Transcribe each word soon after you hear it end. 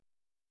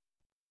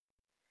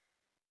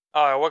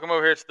All right, welcome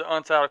over here to the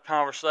Untitled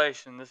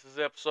Conversation. This is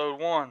episode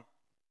 1.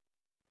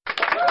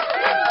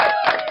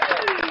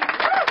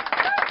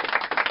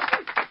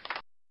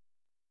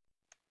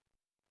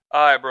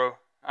 All right, bro.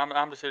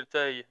 I'm just here to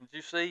tell you. Did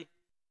you see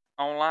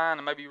online,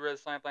 and maybe you read the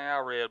same thing I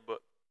read, but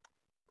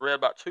read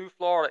about 2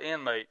 Florida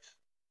inmates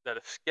that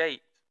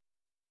escaped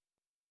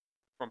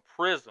from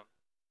prison,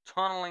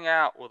 tunneling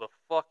out with a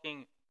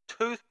fucking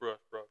toothbrush,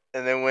 bro.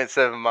 And then went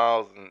 7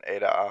 miles and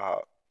ate at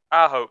IHOP.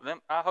 I hope them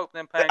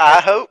pancakes.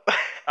 I hope.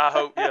 I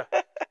hope, yeah.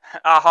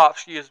 IHOP,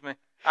 excuse me.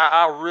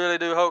 I really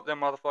do hope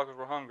them motherfuckers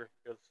were hungry,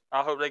 because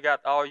I hope they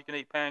got all you can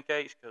eat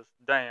pancakes, because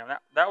damn,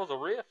 that was a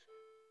risk.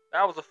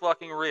 That was a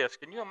fucking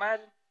risk. Can you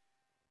imagine?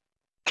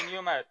 Can you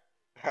imagine?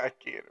 I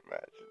can't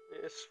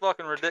imagine. It's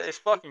fucking ridiculous. It's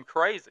fucking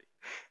crazy.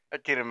 I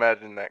can't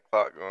imagine that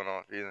clock going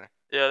off either.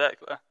 Yeah,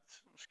 I'm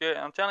scared.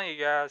 I'm telling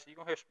you guys, you're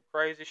going to hear some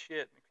crazy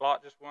shit. The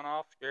clock just went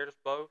off, scared us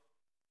both.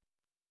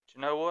 But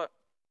you know what?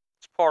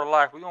 It's part of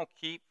life. We're going to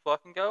keep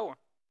fucking going.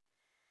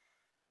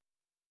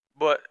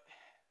 But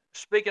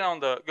speaking on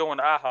the going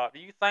to IHOP, do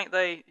you think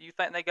they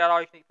got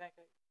all you can eat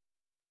pancakes?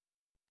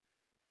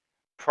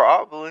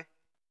 Probably.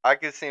 I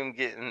could see him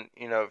getting,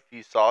 a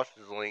few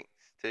sausage links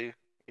too.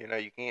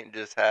 You can't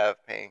just have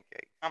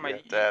pancakes. You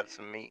have to have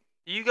some meat.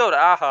 You go to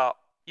IHOP,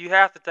 you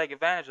have to take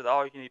advantage of the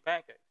all you can eat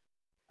pancakes.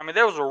 I mean,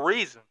 there was a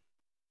reason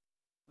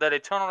that they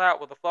tunneled out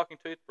with a fucking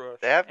toothbrush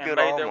They have and good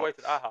made omelets. their way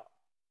to the IHOP.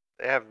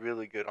 They have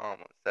really good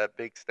omelets. That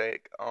big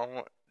steak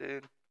omelet,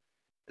 dude,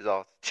 is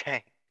off the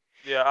chain.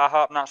 Yeah,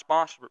 IHOP not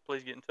sponsored, but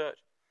please get in touch.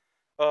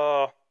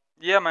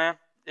 Yeah, man,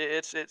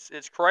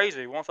 it's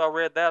crazy. Once I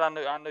read that, I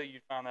knew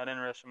you'd find that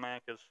interesting,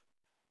 man. Because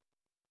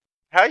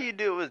how you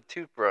do it with a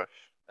toothbrush?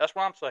 That's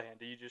what I'm saying.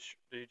 Do you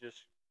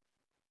just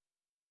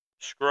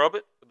scrub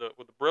it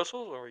with the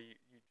bristles, or you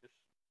just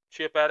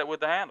chip at it with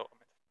the handle? I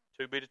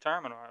mean, to be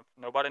determined.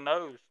 Nobody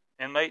knows.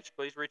 Inmates,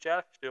 please reach out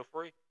if you're still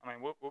free. I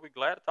mean, we'll be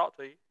glad to talk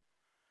to you.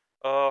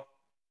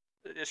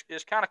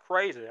 It's kind of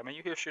crazy. I mean,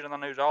 you hear shit on the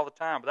news all the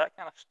time, but that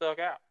kind of stuck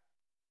out.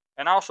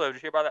 And also, did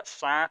you hear about that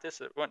scientist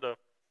that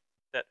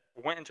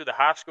went into the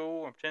high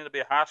school and pretended to be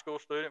a high school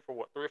student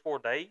for 3 or 4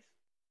 days?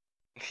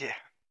 Yeah,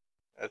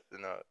 that's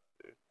nuts,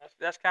 dude.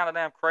 That's kind of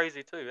damn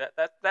crazy too.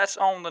 That's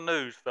on the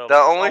news, fellas. The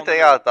only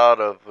thing I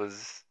thought of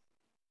was,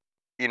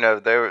 they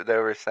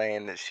were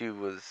saying that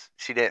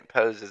she didn't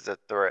pose as a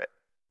threat.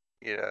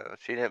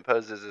 She didn't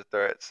pose as a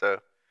threat. So,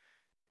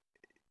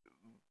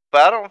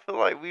 but I don't feel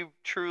like we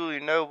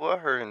truly know what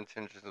her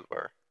intentions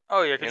were.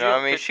 Oh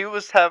yeah, she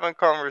was having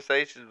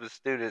conversations with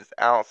students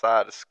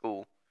outside of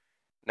school.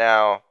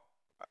 Now,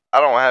 I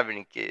don't have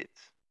any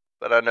kids,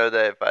 but I know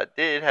that if I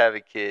did have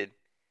a kid,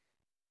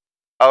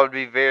 I would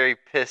be very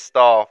pissed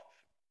off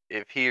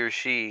if he or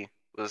she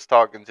was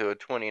talking to a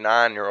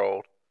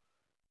 29-year-old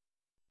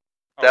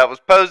that was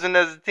posing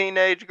as a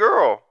teenage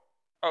girl.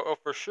 Oh,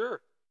 for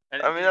sure.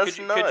 And that's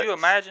nuts. Could you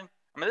imagine?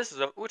 I mean,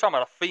 we're talking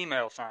about a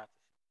female scientist.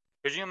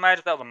 Could you imagine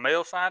if that was a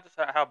male scientist?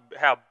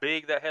 How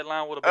big that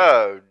headline would have been?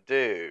 Oh,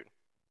 dude.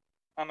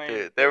 I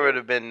mean, there would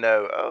have been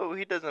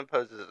he doesn't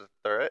pose as a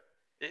threat.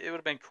 It would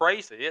have been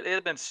crazy. It'd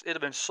have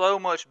been so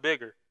much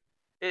bigger.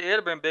 It'd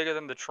have been bigger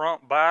than the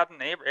Trump,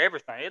 Biden,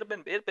 everything. It'd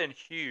have been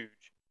huge.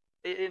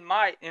 It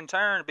might in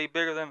turn be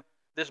bigger than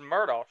this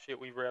Murdaugh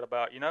shit we've read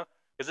about.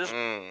 Because this,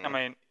 I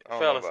mean,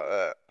 fellas,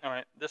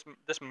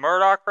 this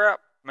Murdaugh crap.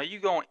 I mean, you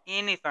go on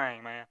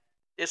anything, man.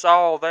 It's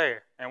all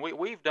there, and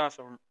we've done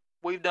some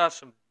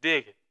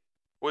digging.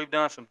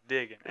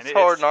 And it's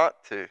hard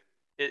not to.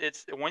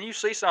 It's when you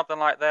see something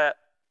like that,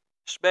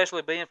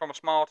 especially being from a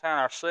small town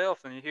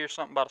ourselves, and you hear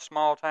something about a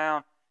small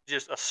town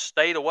just a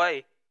state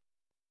away,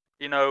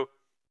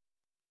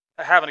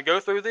 having to go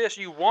through this,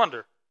 you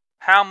wonder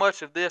how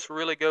much of this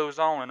really goes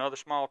on in other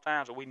small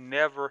towns that we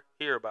never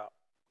hear about.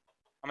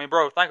 I mean,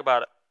 bro, think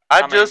about it.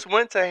 I just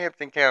went to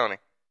Hampton County.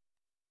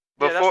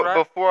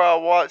 Before I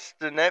watched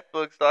the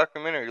Netflix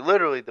documentary,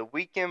 literally the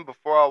weekend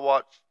before I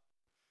watched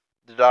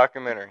the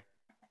documentary,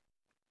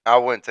 I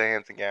went to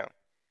Hampton County.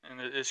 And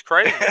it's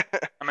crazy.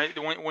 I mean,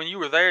 when you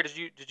were there, did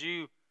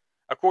you?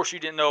 Of course, you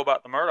didn't know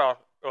about the Murdaugh.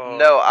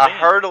 No, I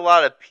heard a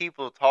lot of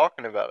people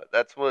talking about it.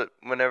 That's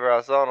whenever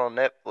I saw it on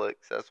Netflix,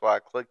 that's why I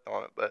clicked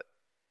on it. But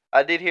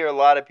I did hear a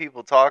lot of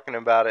people talking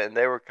about it, and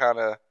they were kind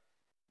of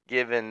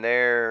giving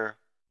their,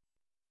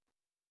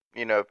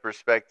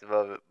 perspective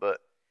of it. But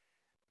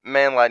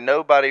man, like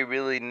nobody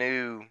really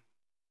knew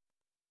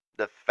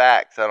the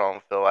facts. I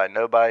don't feel like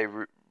nobody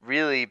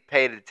really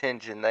paid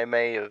attention. They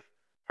may have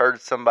heard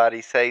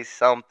somebody say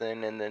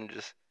something and then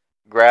just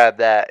grab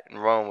that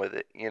and run with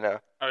it,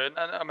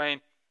 I mean,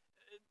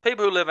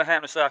 people who live in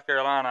Hampton, South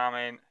Carolina,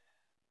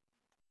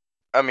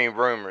 I mean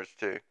rumors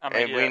too.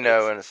 We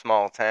know in a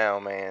small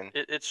town, man.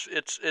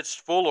 It's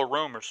full of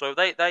rumors. So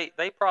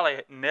they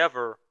probably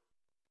never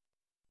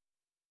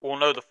will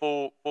know the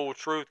full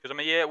truth. Because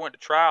it went to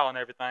trial and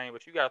everything,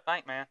 but you got to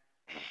think, man.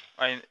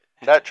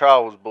 That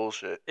trial was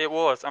bullshit. It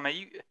was.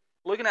 You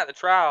looking at the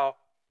trial,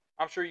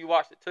 I'm sure you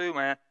watched it too,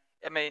 man.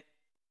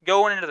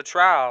 Going into the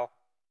trial,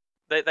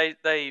 they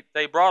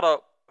brought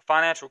up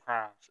financial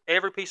crimes.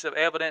 Every piece of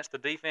evidence the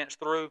defense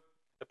threw,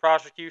 the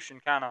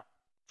prosecution kind of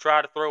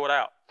tried to throw it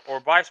out,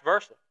 or vice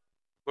versa.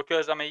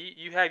 Because, I mean,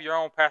 you have your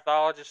own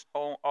pathologists,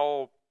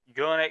 all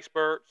gun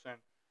experts, and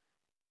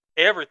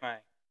everything.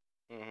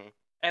 Mm-hmm.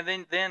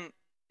 And then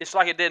it's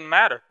like it didn't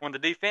matter. When the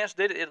defense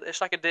did it,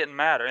 it's like it didn't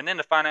matter. And then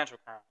the financial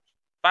crimes.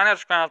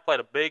 Financial crimes played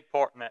a big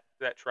part in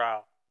that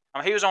trial. I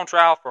mean, he was on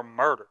trial for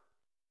murder.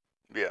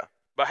 Yeah.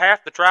 But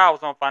half the trial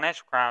was on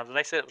financial crimes, and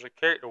they said it was a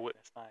character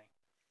witness thing.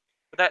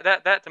 But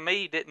that to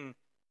me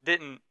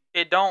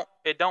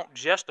don't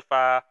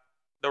justify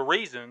the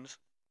reasons.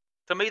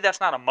 To me,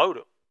 that's not a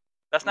motive.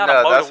 That's not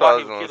a motive why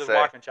he would kill his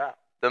wife and child.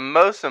 The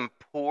most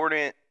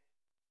important,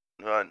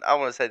 I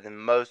want to say the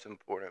most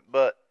important,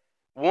 but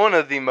one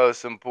of the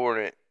most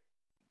important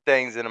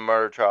things in a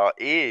murder trial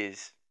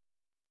is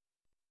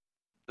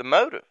the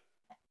motive.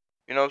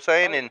 You know what I'm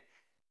saying? And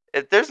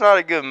if there's not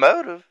a good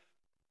motive,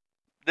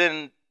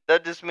 then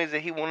that just means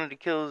that he wanted to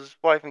kill his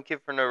wife and kid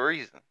for no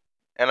reason.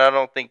 And I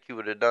don't think he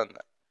would have done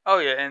that. Oh,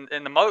 yeah,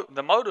 and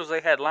the motives they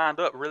had lined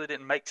up really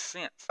didn't make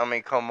sense. I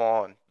mean, come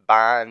on.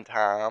 Buying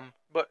time.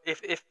 But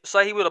if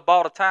say he would have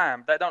bought a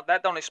time, that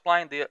don't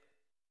explain the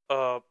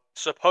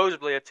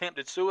supposedly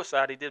attempted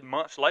suicide he did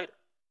months later.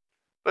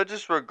 But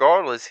just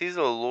regardless, he's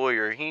a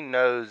lawyer. He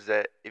knows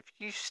that if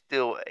you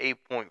steal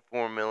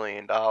 $8.4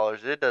 million,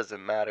 it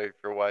doesn't matter if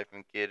your wife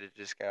and kid had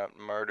just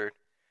gotten murdered.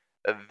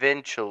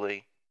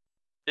 Eventually,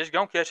 it's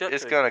gonna catch up.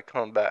 It's gonna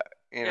come back.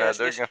 You know,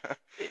 they're gonna.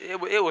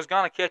 It was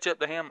gonna catch up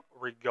to him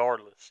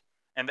regardless,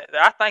 and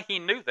I think he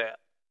knew that.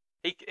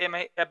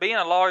 Being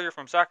a lawyer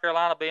from South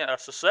Carolina, being a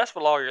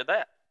successful lawyer at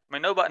that. I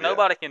mean,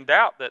 nobody can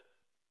doubt that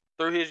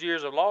through his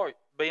years of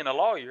being a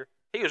lawyer,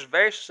 he was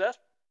very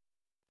successful.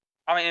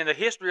 I mean, in the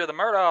history of the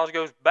Murdaughs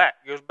goes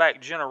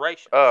back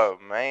generations. Oh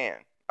man,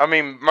 I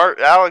mean,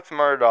 Alex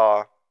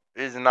Murdaugh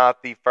is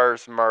not the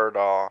first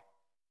Murdaugh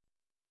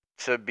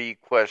to be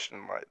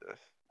questioned like this.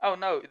 Oh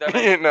no,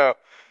 you know.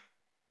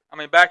 I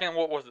mean, back in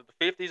what was it,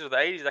 the 50s or the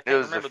 80s? I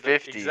can't remember the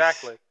 50s.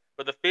 Exactly.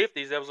 But the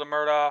 50s, there was a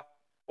Murdaugh.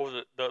 What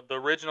was it, the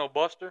original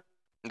Buster?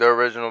 The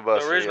original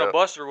Buster. The original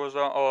Buster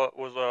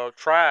was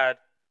tried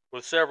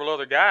with several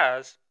other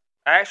guys.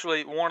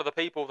 Actually, one of the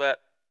people that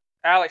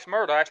Alex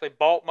Murdaugh actually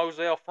bought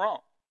Moselle from.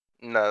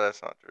 No,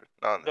 that's not true.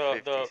 Not in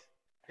the 50s.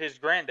 His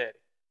granddaddy.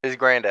 His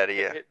granddaddy,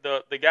 yeah.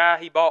 The guy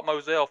he bought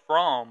Moselle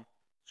from,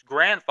 his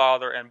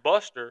grandfather and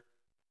Buster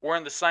were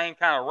in the same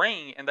kind of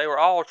ring, and they were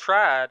all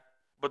tried,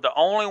 but the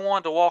only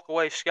one to walk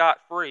away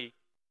scot-free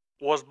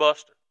was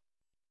Buster.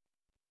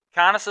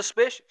 Kind of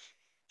suspicious.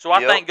 So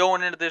I think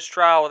going into this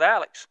trial with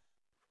Alex,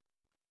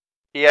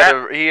 he had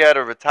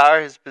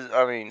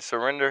to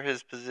surrender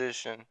his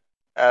position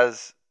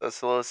as a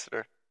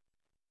solicitor.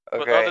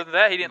 Okay. But other than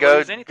that, he didn't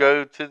lose anything.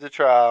 Go to the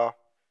trial,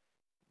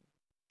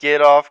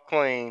 get off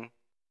clean,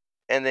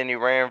 and then he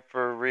ran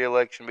for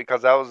re-election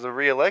because that was the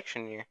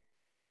re-election year.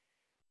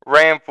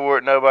 Ran for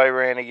it, nobody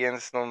ran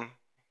against him,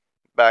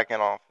 back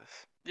in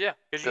office. Yeah,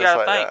 because you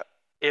got to think,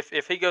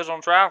 if he goes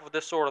on trial for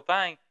this sort of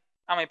thing,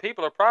 I mean,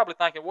 people are probably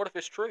thinking, what if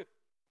it's true?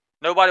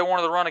 Nobody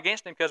wanted to run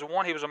against him because,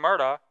 one, he was a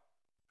Murdaugh,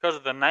 because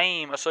of the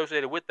name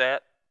associated with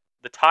that,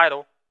 the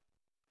title.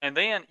 And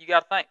then you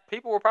got to think,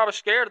 people were probably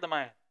scared of the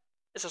man.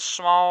 It's a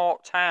small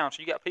town, so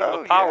you got people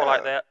with power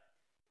like that.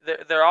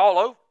 They're all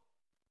over.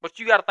 But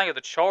you got to think of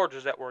the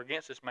charges that were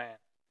against this man.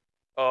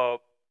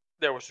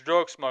 There was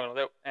drug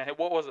smuggling, and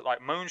what was it,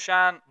 like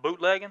moonshine,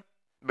 bootlegging?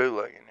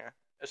 Bootlegging, yeah.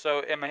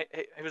 So I mean,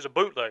 he was a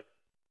bootlegger.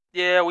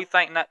 Yeah, we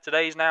think that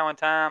today's day and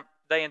time.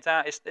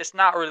 It's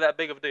not really that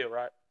big of a deal,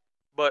 right?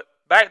 But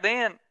back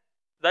then,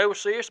 they were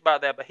serious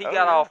about that. But he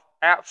got off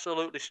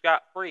absolutely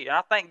scot-free. And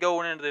I think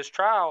going into this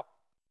trial,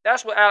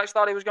 that's what Alex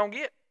thought he was going to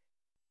get.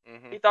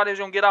 Mm-hmm. He thought he was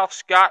going to get off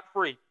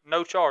scot-free,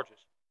 no charges.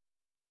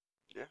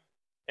 Yeah.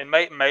 And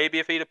maybe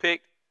if he'd have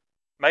picked,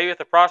 maybe if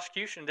the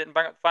prosecution didn't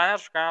bring up the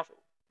financial crimes,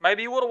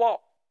 maybe he would have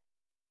walked.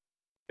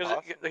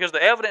 Because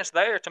the evidence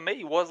there, to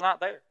me, was not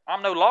there.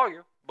 I'm no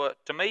lawyer,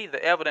 but to me,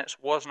 the evidence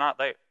was not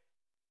there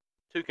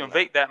to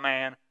convict that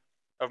man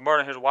of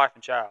murdering his wife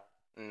and child.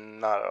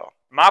 Not at all.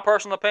 My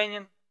personal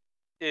opinion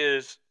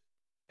is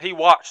he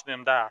watched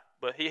them die,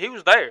 but he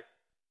was there.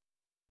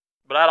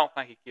 But I don't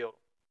think he killed them.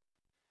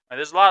 And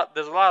there's a lot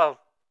of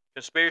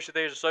conspiracy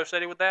theories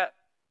associated with that,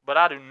 but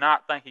I do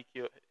not think he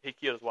killed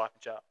his wife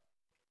and child.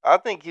 I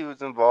think he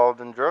was involved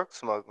in drug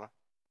smuggling.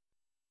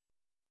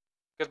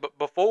 Because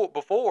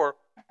before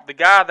the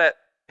guy that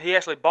he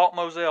actually bought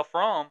Moselle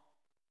from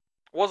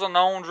was a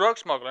known drug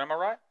smuggler. Am I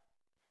right?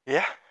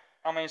 Yeah.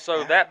 I mean,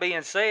 so that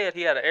being said,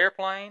 he had an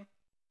airplane,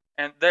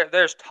 and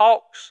there's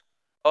talks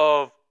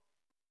of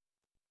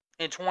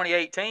in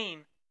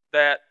 2018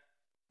 that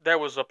there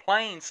was a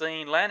plane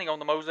seen landing on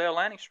the Moselle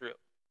landing strip.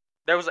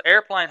 There was an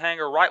airplane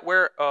hangar right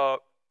where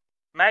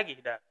Maggie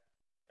died,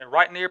 and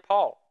right near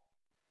Paul.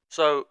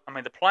 So, I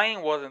mean, the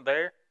plane wasn't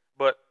there,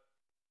 but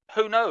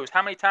who knows?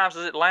 How many times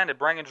has it landed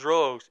bringing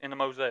drugs into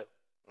Moselle?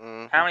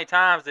 Mm-hmm. How many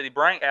times did he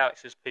bring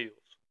Alex's pills?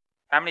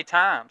 How many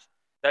times?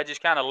 That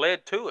just kind of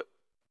led to it.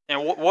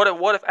 And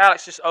what if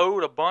Alex just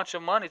owed a bunch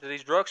of money to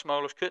these drug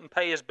smugglers, couldn't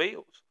pay his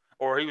bills,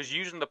 or he was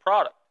using the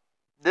product?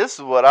 This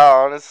is what I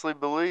honestly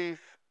believe.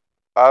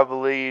 I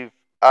believe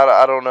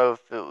I don't know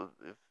if it was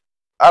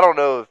I don't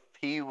know if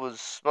he was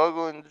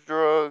smuggling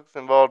drugs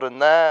involved in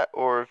that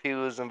or if he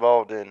was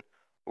involved in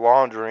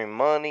laundering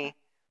money.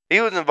 He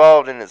was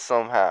involved in it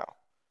somehow. For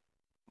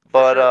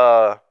But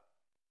sure.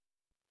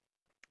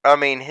 I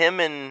mean him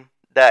and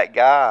that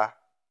guy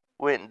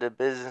went into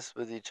business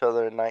with each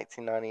other in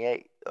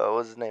 1998.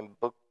 What's his name?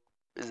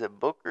 Is it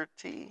Booker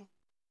T?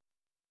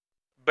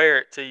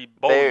 Barrett T.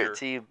 Barrett Bollinger.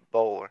 T.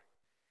 Bowler.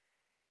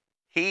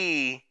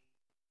 He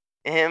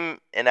him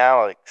and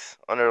Alex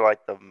under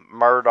like the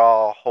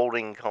Murdaugh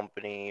Holding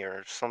Company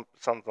or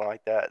something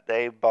like that.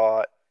 They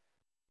bought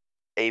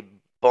a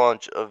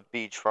bunch of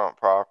beachfront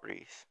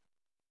properties.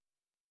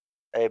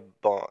 A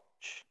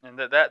bunch. And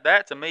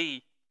that to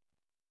me,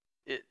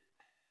 it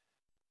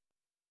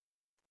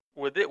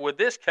with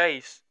this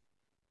case,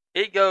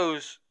 it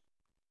goes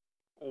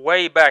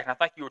way back. And I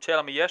think you were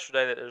telling me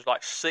yesterday that there's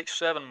like 6,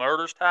 7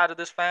 murders tied to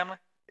this family.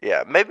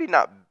 Yeah, maybe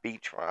not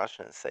beachfront. I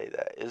shouldn't say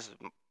that.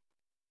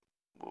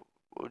 What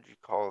would you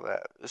call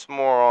that? It's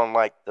more on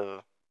like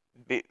the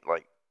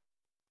like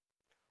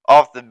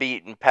off the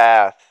beaten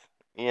path.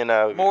 You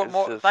know, it's More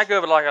just think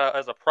of it like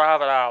as a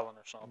private island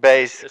or something.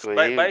 basically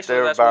Basically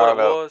they're that's what it buying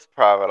up was.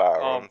 private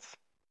Um, islands.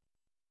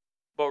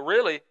 but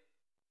really,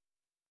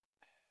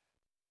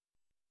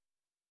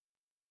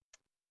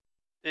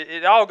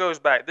 it all goes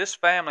back. This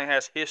family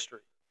has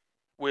history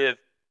with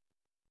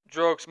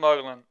drug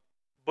smuggling,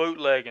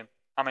 bootlegging.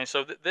 I mean,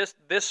 so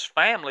this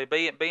family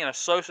being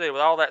associated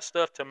with all that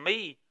stuff, to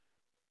me,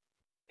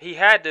 he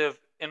had to have,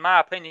 in my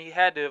opinion, he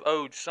had to have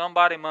owed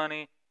somebody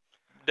money,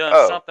 done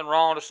Oh, something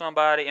wrong to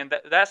somebody, and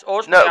that's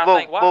ultimately, no, I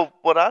think, why. well,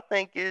 what I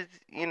think is,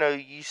 you know,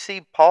 you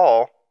see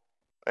Paul,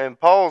 and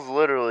Paul's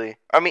literally,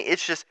 I mean,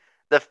 it's just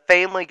the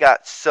family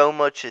got so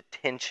much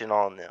attention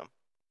on them.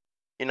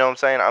 You know what I'm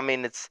saying? I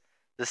mean, it's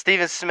the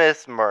Stephen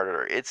Smith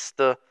murder, it's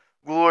the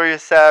Gloria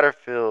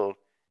Satterfield,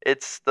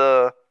 it's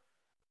the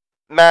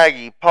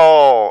Maggie,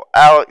 Paul,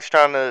 Alex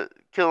trying to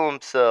kill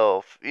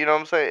himself. You know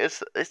what I'm saying?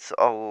 It's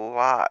a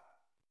lot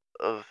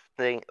of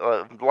a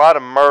lot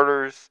of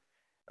murders,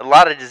 a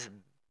lot of just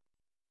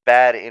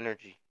bad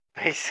energy,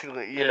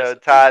 basically, you know, Yes,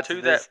 tied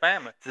to that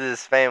family. to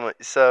this family.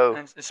 So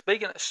And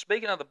speaking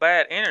of the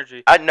bad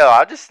energy, I know.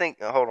 I just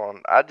think. Hold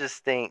on. I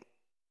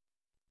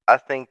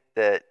think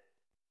that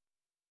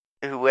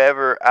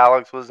whoever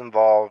Alex was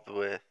involved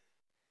with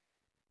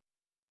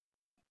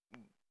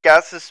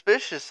got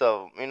suspicious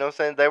of him. You know what I'm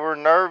saying? They were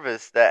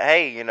nervous that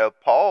hey, you know,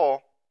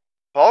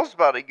 Paul's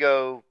about to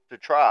go to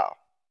trial,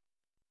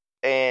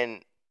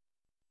 and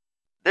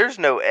there's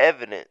no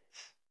evidence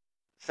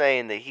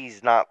saying that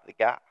he's not the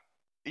guy.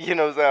 You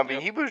know what I'm saying? I mean,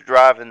 yep. he was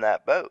driving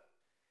that boat.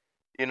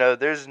 You know,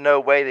 there's no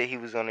way that he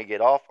was going to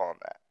get off on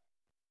that.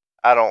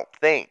 I don't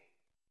think.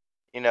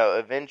 You know,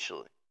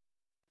 eventually.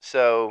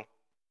 So,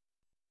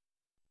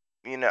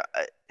 you know,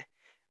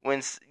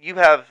 when you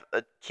have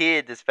a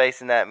kid that's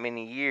facing that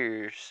many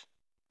years,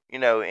 you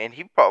know, and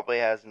he probably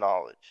has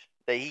knowledge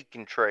that he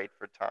can trade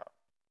for time.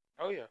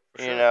 Oh yeah,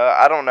 for You sure. know,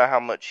 I don't know how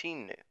much he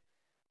knew.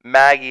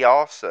 Maggie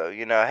also,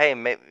 you know, hey,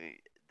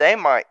 maybe they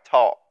might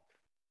talk.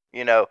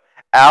 You know,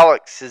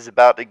 Alex is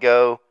about to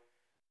go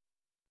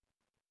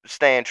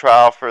stand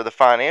trial for the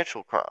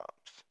financial crimes.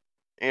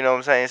 You know what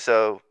I'm saying?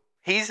 So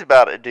he's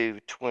about to do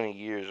 20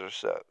 years or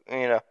so.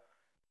 You know,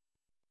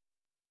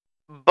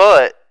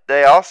 but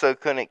they also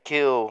couldn't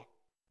kill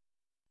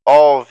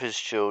all of his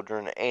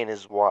children and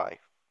his wife.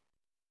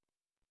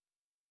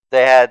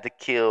 They had to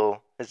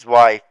kill his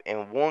wife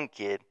and one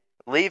kid,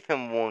 leave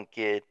him one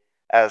kid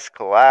as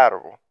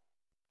collateral.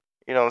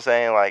 You know what I'm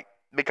saying? Like,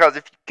 because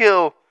if you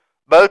kill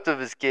both of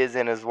his kids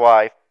and his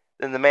wife,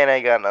 then the man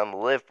ain't got nothing to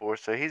live for,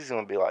 so he's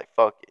gonna be like,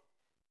 fuck it.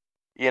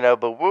 You know,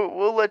 but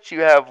we'll let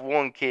you have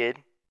one kid,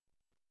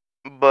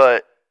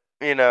 but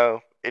you know,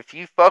 if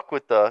you fuck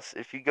with us,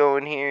 if you go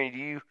in here and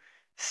you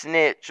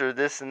snitch or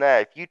this and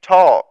that, if you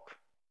talk,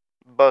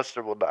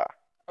 Buster will die.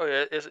 Oh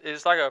yeah,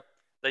 it's like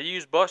they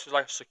use Buster as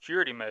like a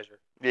security measure,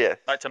 Yes.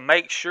 like to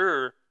make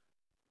sure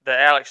that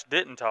Alex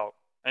didn't talk.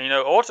 And you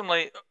know,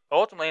 ultimately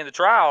in the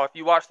trial, if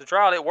you watch the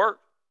trial, it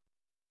worked.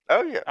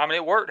 Oh yeah. I mean,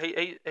 it worked.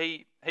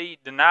 He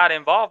denied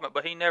involvement,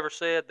 but he never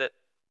said that.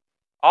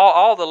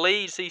 All the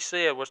leads he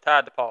said was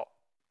tied to Paul.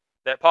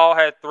 That Paul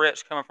had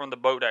threats coming from the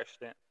boat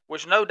accident,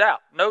 which no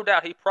doubt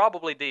he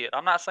probably did.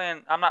 I'm not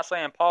saying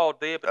Paul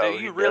did, but do Oh,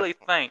 you really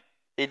think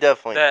he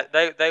definitely did.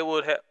 that they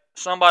would have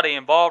somebody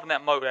involved in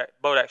that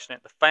boat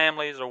accident, the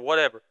families or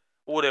whatever,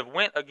 would have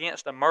went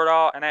against a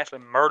Murdaugh and actually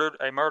murdered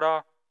a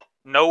Murdaugh,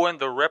 knowing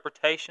the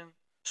reputation?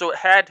 So it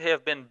had to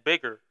have been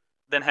bigger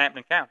than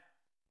Hampton County.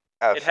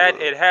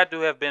 Absolutely. It had to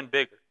have been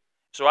bigger.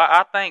 So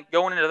I think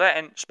going into that,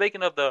 and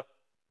speaking of the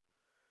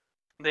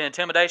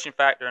intimidation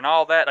factor and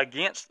all that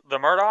against the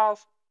Murdaughs,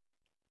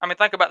 I mean,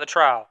 think about the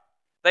trial.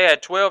 They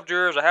had 12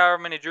 jurors, or however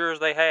many jurors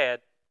they had,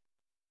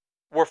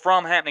 were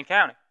from Hampton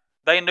County.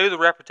 They knew the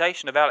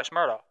reputation of Alex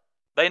Murdaugh.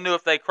 They knew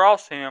if they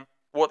crossed him,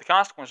 what the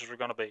consequences were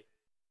going to be.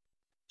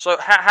 So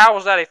how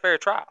was that a fair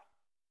trial?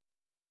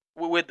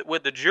 With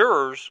the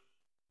jurors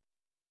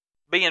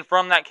being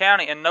from that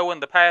county and knowing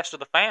the past of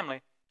the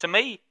family, to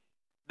me,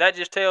 that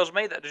just tells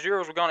me that the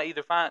jurors were going to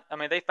either find. I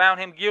mean, they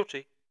found him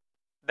guilty.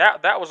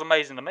 That was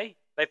amazing to me.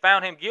 They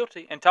found him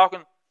guilty, and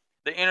talking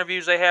the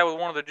interviews they had with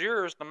one of the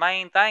jurors, the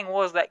main thing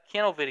was that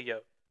kennel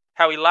video,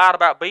 how he lied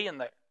about being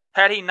there.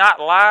 Had he not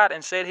lied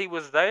and said he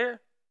was there,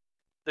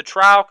 the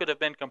trial could have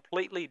been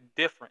completely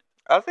different.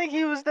 I think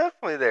he was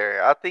definitely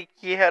there. I think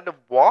he had to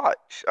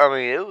watch. I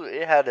mean,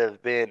 it had to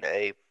have been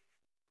a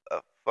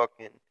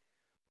fucking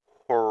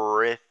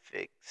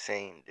horrific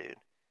scene, dude.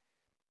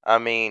 I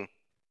mean,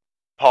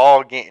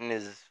 Paul getting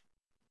his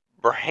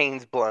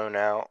brains blown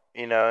out,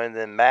 and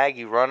then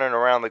Maggie running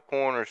around the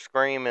corner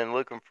screaming,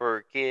 looking for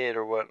her kid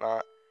or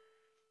whatnot.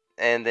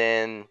 And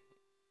then,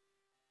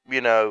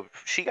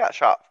 she got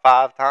shot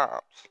 5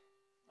 times.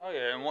 Oh,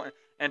 yeah,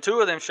 and 2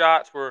 of them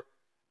shots were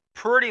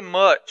pretty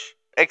much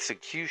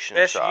execution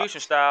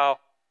style.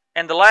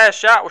 And the last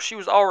shot was she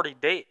was already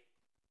dead.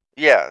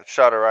 Yeah,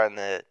 shot her right in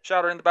the head.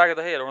 Shot her in the back of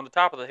the head or on the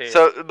top of the head.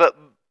 So,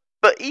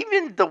 but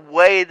even the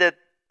way that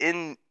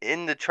in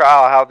the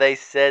trial, how they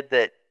said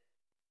that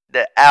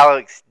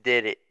Alex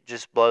did it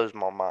just blows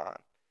my mind.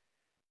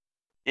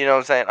 You know what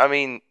I'm saying? I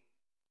mean,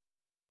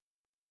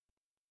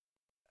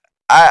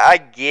 I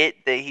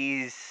get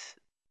that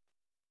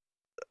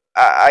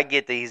I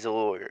get that he's a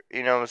lawyer.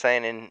 You know what I'm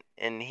saying?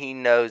 And he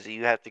knows that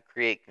you have to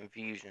create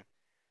confusion.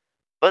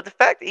 But the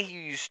fact that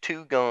he used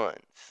 2 guns,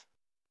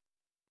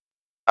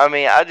 I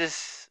mean, I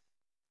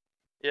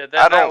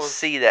don't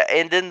see that.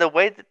 And then the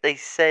way that they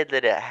said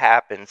that it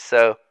happened.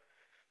 So,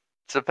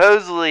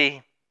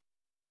 supposedly,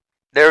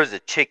 there was a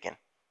chicken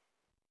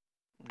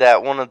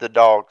that one of the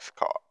dogs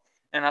caught.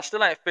 And I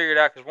still ain't figured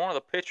out, because one of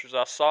the pictures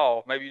I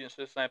saw, maybe you didn't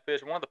see the same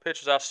picture, one of the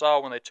pictures I saw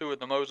when they toured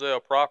the Moselle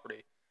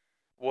property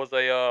was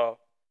a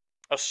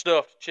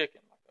stuffed chicken,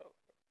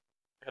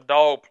 like a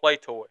dog play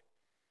toy.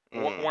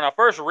 When I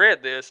first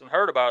read this and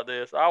heard about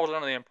this, I was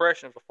under the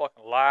impression it was a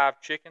fucking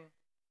live chicken.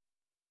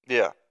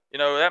 Yeah.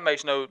 That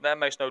makes no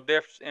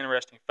difference.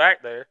 Interesting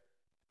fact there.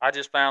 I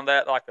just found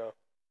that like a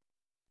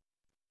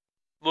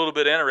little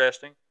bit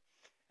interesting,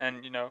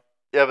 and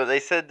Yeah, but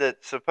they said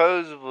that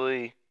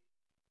supposedly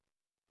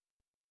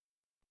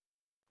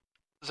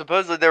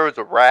there was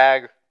a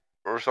rag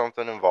or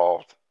something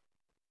involved,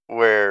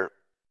 where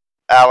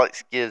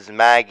Alex gives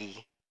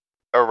Maggie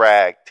a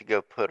rag to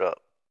go put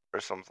up or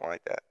something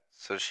like that.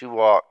 So she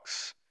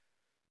walks,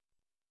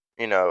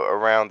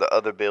 around the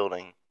other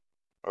building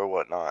or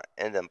whatnot,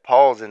 and then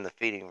Paul's in the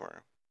feeding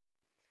room.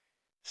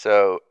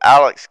 So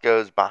Alex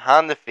goes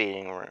behind the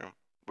feeding room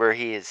where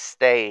he has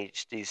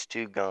staged these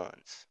 2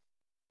 guns.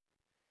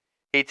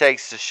 He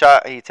takes the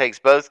shot. He takes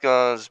both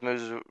guns,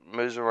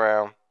 moves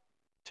around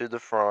to the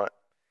front,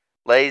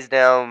 lays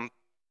down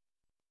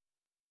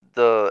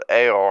the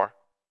AR.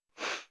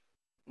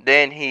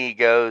 Then he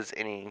goes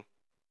and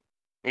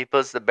he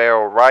puts the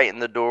barrel right in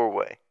the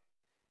doorway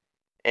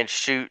and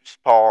shoots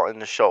Paul in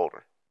the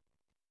shoulder.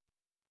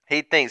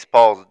 He thinks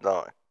Paul's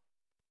done.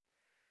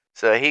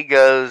 So he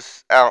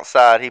goes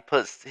outside.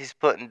 He's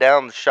putting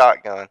down the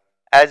shotgun.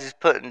 As he's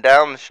putting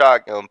down the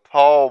shotgun,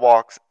 Paul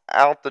walks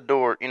out the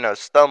door,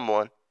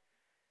 stumbling.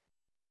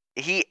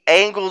 He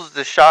angles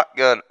the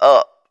shotgun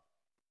up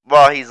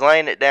while he's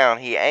laying it down.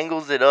 He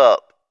angles it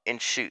up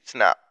and shoots.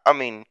 Now, I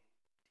mean,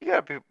 you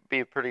gotta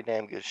be a pretty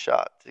damn good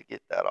shot to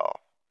get that off.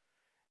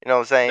 You know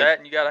what I'm saying? That,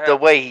 and you gotta have the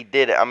way he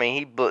did it. I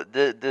mean,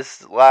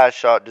 this last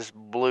shot just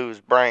blew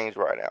his brains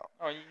right out.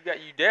 Oh,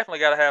 you definitely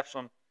gotta have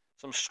some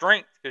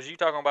strength, because you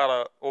talking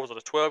about a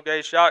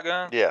 12-gauge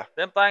shotgun? Yeah.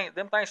 Them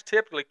things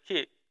typically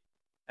kick,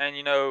 and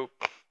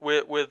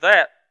with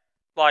that,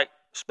 like,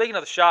 speaking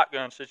of the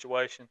shotgun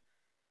situation,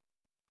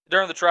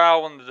 during the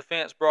trial when the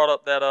defense brought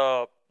up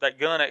that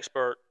gun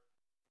expert,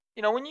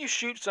 when you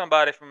shoot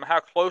somebody from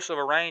how close of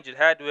a range it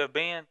had to have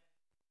been,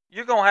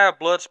 you're going to have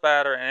blood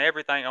spatter and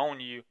everything on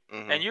you,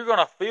 and you're going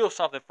to feel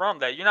something from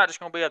that. You're not just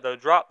going to be able to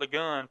drop the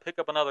gun, pick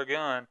up another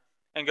gun,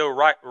 and go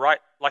right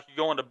like you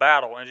go into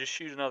battle and just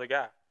shoot another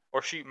guy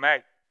or shoot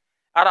Maggie.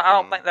 I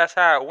don't think that's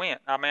how it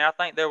went. I mean, I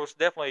think there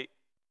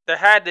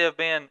had to have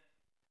been.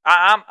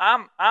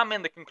 I'm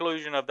in the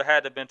conclusion of there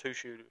had to have been 2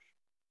 shooters,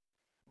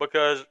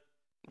 because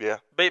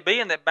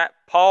being that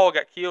Paul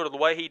got killed the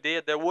way he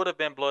did, there would have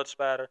been blood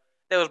spatter.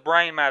 There was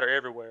brain matter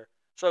everywhere.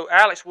 So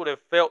Alex would have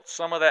felt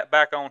some of that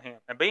back on him.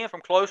 And being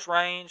from close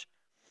range,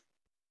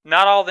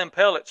 not all them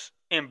pellets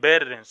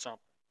embedded in something.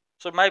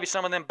 So maybe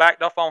some of them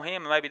backed off on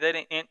him, and maybe they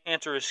didn't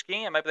enter his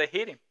skin. Maybe they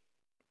hit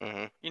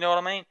him. You know what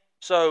I mean?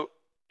 So,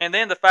 and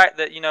then the fact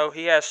that,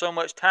 he has so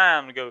much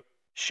time to go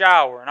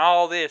shower and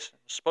all this,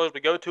 supposed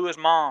to go to his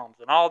mom's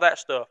and all that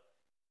stuff.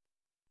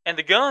 And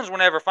the guns were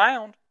never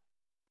found.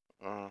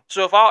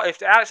 So if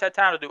Alex had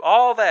time to do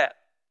all that,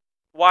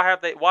 why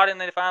didn't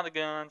they find the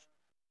guns?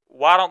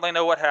 Why don't they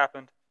know what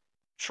happened?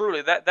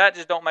 Truly, that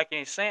just don't make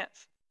any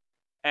sense.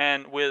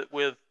 And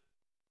with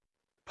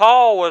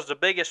Paul was the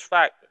biggest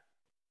factor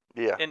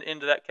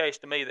into that case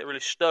to me that really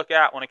stuck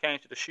out when it came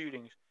to the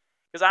shootings.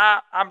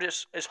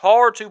 Because it's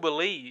hard to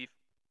believe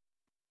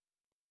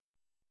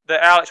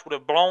that Alex would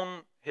have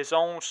blown his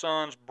own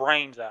son's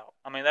brains out.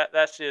 I mean,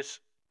 that's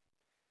just.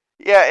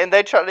 Yeah, and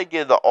they try to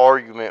give the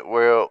argument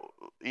where,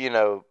 you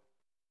know,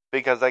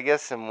 because I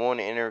guess in one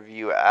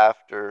interview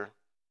after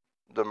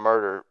the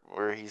murder,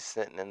 where he's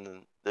sitting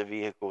in the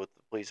vehicle with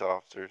the police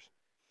officers,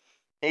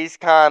 he's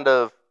kind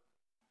of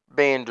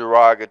being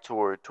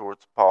derogatory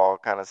towards Paul,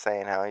 kind of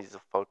saying how he's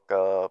a fuck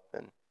up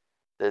and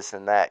this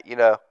and that, you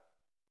know.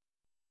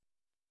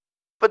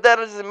 But that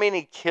doesn't mean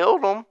he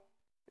killed him.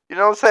 You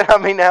know what I'm saying? I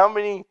mean,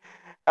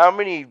 how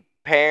many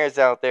parents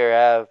out there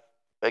have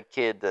a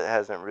kid that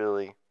hasn't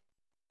really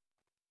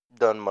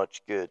done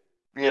much good?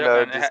 You Yep,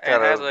 know, and just and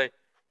kind has of a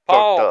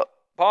fucked Paul. up.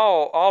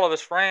 Paul, all of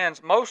his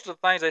friends, most of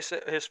the things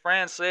his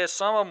friends said,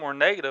 some of them were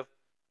negative,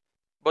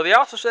 but they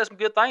also said some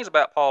good things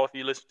about Paul if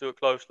you listen to it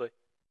closely.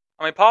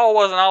 I mean, Paul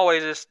wasn't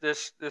always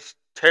this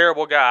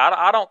terrible guy.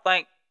 I don't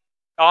think,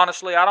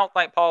 honestly, I don't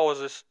think Paul was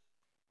this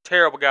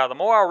terrible guy. The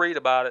more I read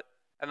about it,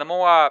 and the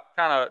more I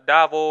kind of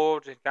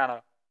divulge and kind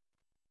of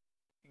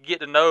get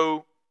to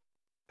know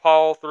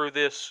Paul through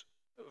this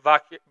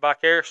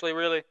vicariously,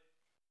 really,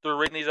 through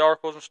reading these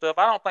articles and stuff,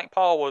 I don't think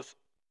Paul was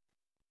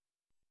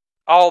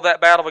all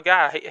that bad of a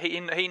guy.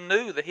 He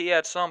knew that he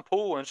had some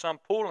pull and some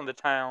pull in the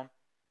town.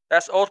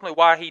 That's ultimately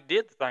why he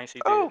did the things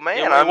he Oh did.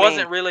 man, It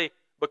wasn't really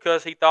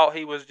because he thought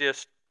he was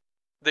just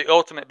the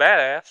ultimate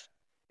badass.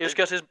 It was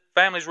because his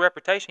family's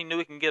reputation. He knew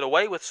he can get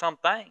away with some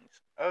things,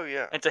 oh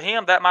yeah, and to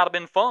him that might have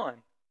been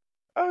fun.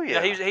 oh You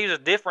know, yeah. he was a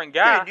different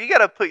guy. Dude, you got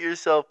to put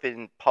yourself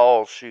in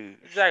Paul's shoes.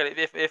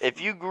 Exactly.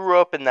 If you grew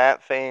up in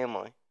that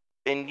family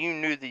and you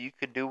knew that you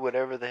could do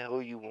whatever the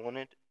hell you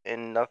wanted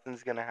and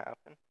nothing's gonna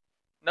happen,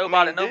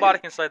 nobody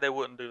dude. can say they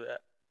wouldn't do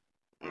that.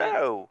 I mean,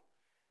 No.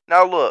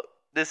 Now look,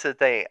 this is the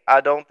thing.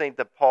 I don't think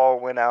that Paul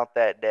went out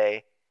that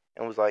day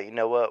and was like, you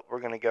know what,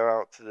 we're gonna go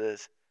out to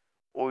this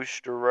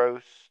oyster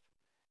roast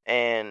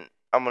and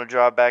I'm gonna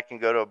drive back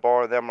and go to a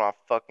bar. Then I'm gonna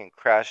fucking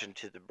crash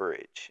into the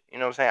bridge. You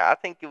know what I'm saying? I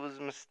think it was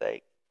a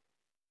mistake.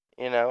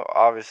 You know,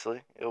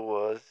 obviously it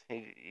was.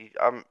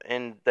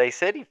 And they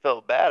said he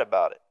felt bad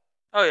about it.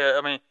 oh yeah.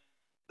 I mean,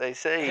 They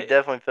say he he,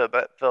 definitely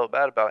felt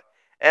bad about it.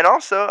 And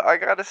also, I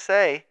gotta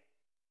say,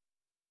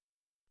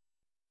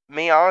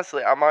 me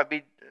honestly, I might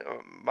be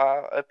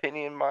my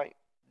opinion might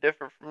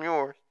differ from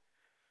yours,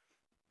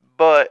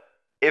 but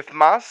if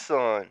my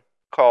son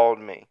called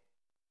me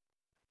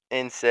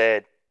and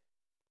said,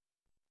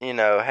 you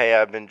know, hey,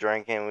 I've been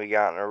drinking, we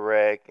got in a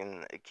wreck,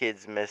 and a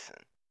kid's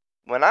missing,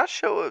 when I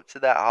show up to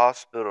that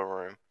hospital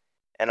room,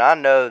 and I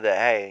know that,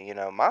 hey, you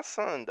know, my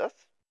son,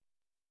 that's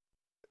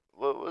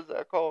what was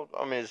that called?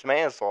 I mean, it's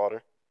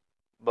manslaughter,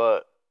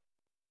 but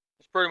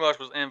it pretty much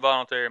was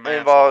involuntary manslaughter.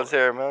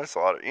 involuntary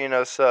manslaughter, you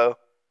know, so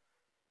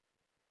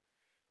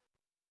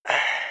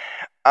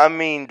I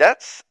mean,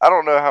 I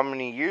don't know how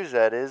many years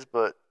that is,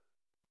 but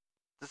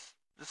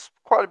it's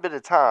quite a bit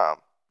of time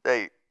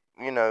that,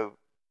 you know,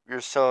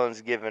 your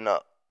son's giving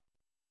up.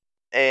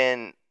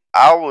 And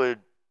I would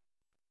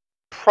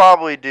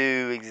probably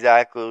do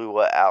exactly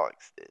what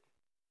Alex did.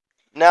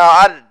 Now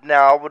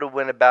I would have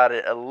went about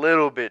it a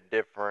little bit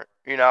different.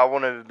 You know, I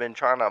wouldn't have been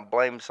trying to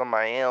blame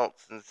somebody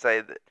else and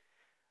say that,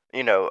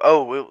 you know,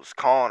 oh, it was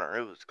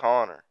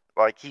Connor,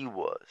 like he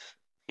was.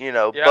 You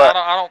know, Yeah,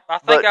 I don't. I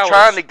think but I would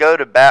trying to have. go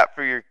to bat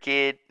for your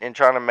kid and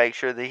trying to make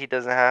sure that he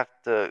doesn't have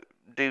to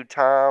do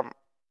time,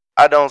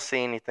 I don't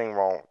see anything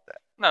wrong with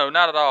that. No,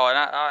 not at all. And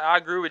I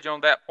agree with you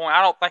on that point.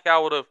 I don't think I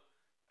would have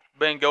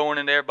been going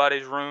into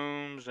everybody's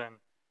rooms and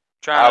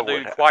I trying to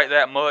would do have. quite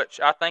that much.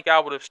 I think I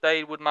would have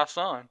stayed with my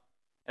son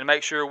and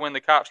make sure when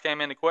the cops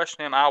came in to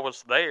question him, I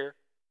was there,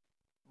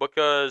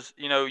 because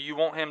you know you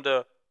want him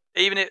to,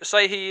 even if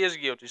say he is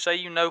guilty, say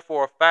you know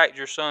for a fact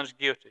your son's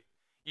guilty,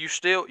 you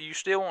still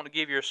want to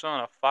give your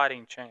son a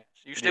fighting chance.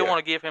 You still Yeah. want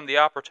to give him the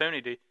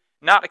opportunity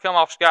not to come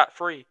off scot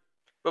free,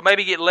 but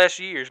maybe get less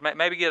years,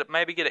 maybe get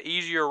an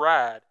easier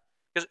ride.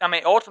 Because I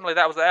mean, ultimately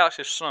that was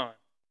Alex's son,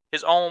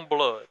 his own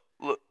blood.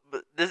 Look,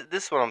 but this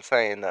is what I'm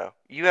saying though.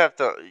 You have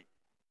to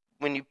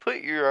when you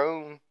put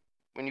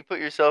when you put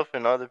yourself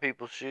in other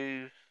people's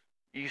shoes,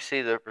 you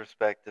see their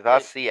perspective. I Yeah,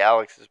 see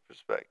Alex's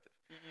perspective.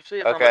 you see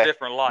it from a Okay.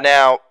 different light.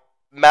 Now,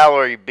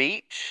 Mallory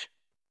Beach,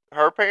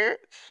 her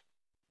parents,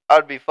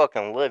 I'd be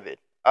fucking livid.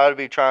 I'd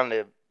be trying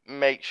to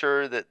make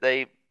sure that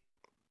that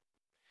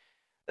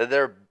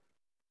they're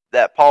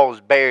that Paul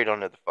is buried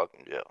under the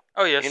fucking jail.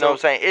 Oh yeah, You know what I'm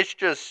saying? It's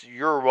just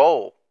your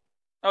role.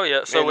 oh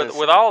yeah. So in with this.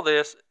 with all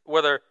this,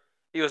 whether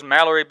he was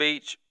Mallory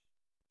Beach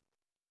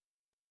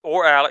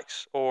or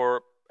Alex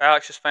or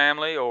Alex's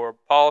family or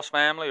Paul's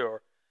family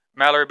or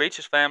Mallory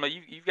Beach's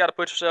family, you've got to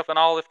put yourself in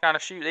all this kind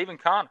of shoes. Even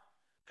Connor.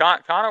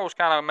 Connor was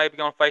kind of maybe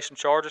going to face some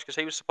charges because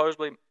he was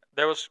supposedly,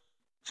 there was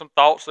some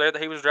thoughts there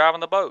that he was driving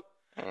the boat.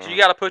 So you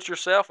got to put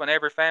yourself in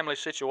every family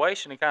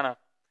situation and kind of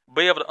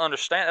be able to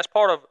understand. That's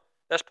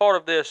part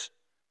of this,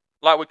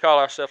 like we call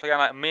ourselves,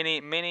 like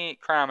mini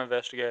crime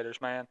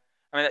investigators, man.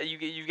 I mean,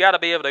 you got to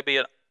be able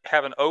to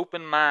have an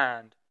open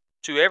mind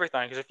to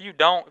everything. Because if you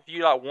don't, if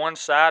you like one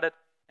sided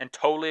and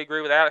totally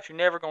agree with Alex, you're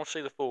never going to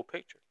see the full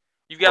picture.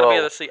 You've got to be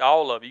able to see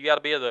all of it. You got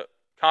to be able to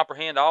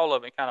comprehend all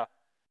of it and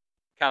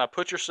kind of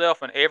put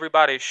yourself in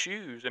everybody's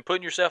shoes. And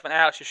putting yourself in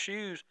Alex's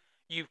shoes,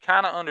 you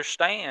kind of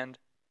understand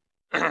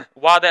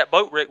why that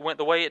boat wreck went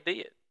the way it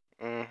did.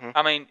 Mhm.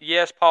 I mean,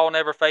 yes, Paul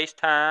never faced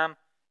time.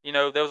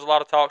 There was a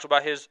lot of talks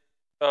about his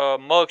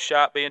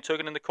mugshot being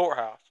taken in the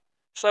courthouse.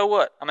 So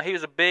what? I mean, he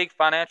was a big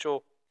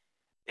financial.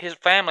 His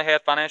family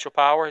had financial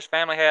power. His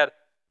family had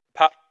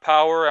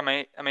power. I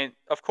mean,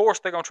 of course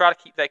they're gonna try to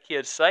keep that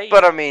kid safe.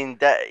 But I mean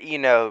that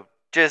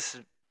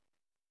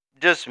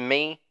just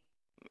me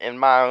in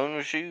my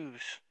own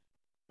shoes,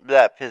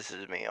 that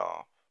pisses me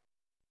off.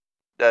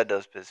 That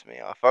does piss me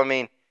off. I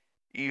mean,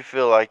 you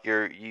feel like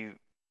you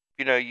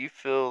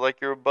feel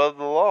like you're above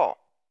the law.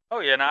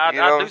 Oh yeah, no, You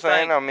know I what do I'm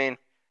saying? think. I mean,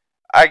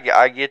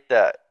 I get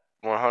that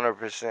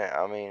 100%.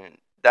 I mean,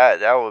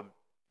 that would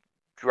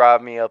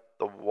drive me up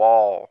the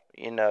wall.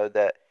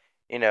 That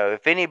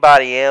if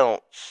anybody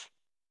else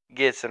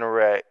gets in a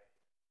wreck,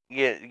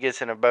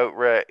 gets in a boat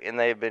wreck, and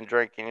they've been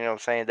drinking, you know what I'm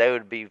saying, they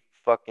would be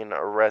fucking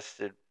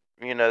arrested.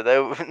 They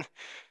would,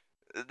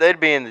 they'd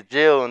be in the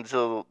jail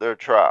until their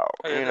trial.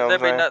 Oh, You yeah, know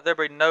what I'm saying? there'd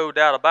be no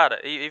doubt about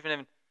it.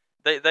 Even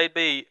if they'd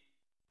be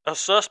a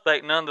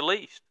suspect none the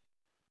least.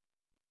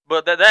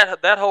 But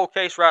that whole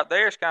case right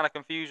there is kind of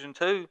confusing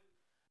too.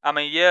 I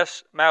mean,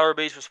 yes, Mallory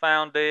Beach was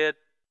found dead.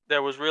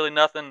 There was really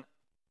nothing.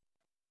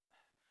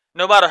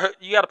 No matter who,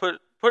 you got to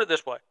put it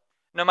this way: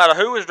 no matter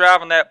who was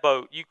driving that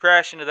boat, you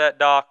crash into that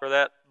dock or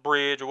that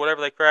bridge or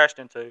whatever they crashed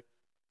into.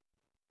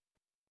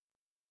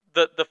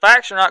 The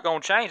facts are not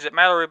going to change. That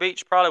Mallory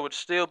Beach probably would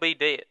still be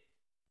dead.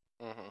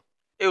 Mm-hmm.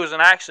 It was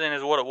an accident,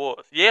 is what it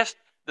was. Yes,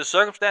 the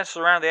circumstances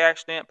around the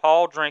accident,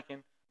 Paul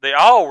drinking, they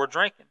all were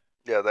drinking.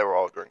 Yeah, they were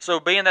all drinking. So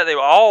being that they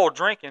were all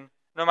drinking,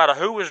 no matter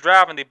who was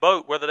driving the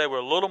boat, whether they were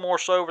a little more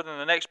sober than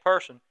the next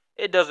person,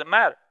 it doesn't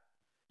matter.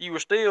 They were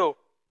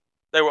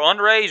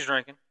underage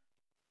drinking.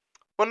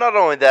 Well, not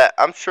only that,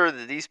 I'm sure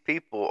that these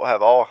people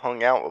have all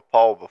hung out with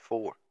Paul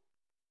before,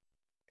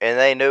 and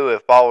they knew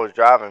if Paul was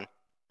driving,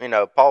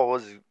 Paul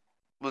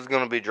was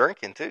going to be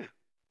drinking too.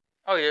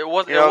 Oh yeah, it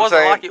wasn't. You know It what I'm wasn't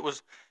saying? like it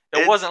was.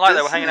 It wasn't like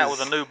they were This hanging out with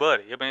a is new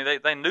buddy. I mean,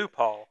 they knew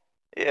Paul.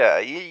 Yeah,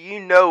 you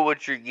know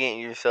what you're getting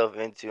yourself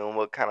into and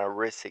what kind of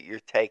risks that you're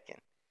taking,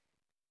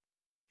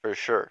 for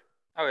sure.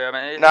 Oh yeah,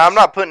 I mean, Now, I'm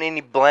not putting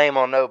any blame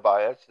on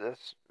nobody.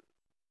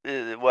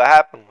 What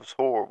happened was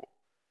horrible,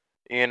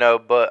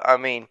 But I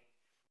mean,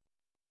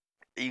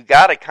 you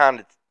got to kind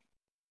of.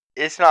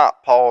 It's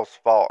not Paul's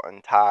fault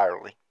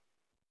entirely.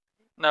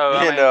 no.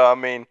 I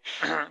mean,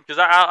 Because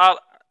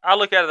I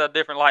look at it a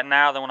different light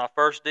now than when I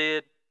first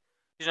did.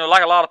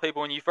 Like a lot of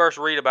people, when you first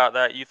read about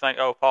that, you think,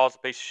 "Oh, Paul's a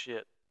piece of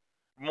shit."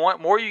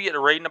 More you get to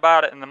reading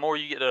about it, and the more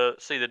you get to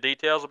see the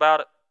details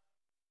about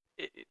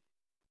it,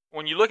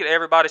 when you look at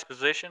everybody's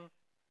position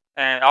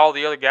and all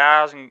the other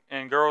guys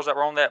and girls that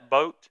were on that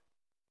boat,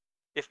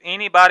 if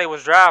anybody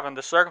was driving,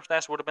 the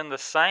circumstances would have been the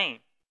same.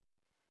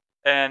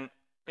 And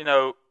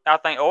I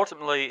think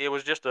ultimately it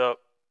was just it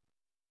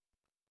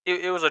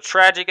was a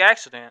tragic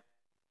accident.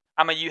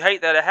 I mean, you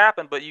hate that it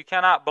happened, but you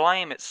cannot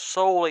blame it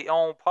solely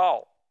on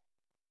Paul,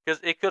 because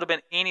it could have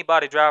been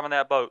anybody driving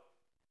that boat.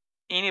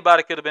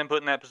 Anybody could have been put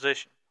in that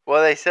position.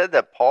 well, they said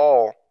that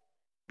Paul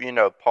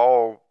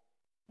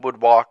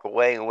would walk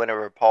away, and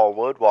whenever Paul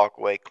would walk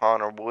away,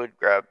 Connor would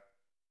grab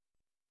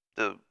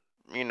the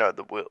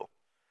the wheel.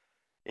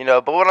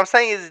 But what I'm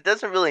saying is, it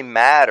doesn't really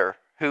matter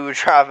who was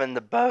driving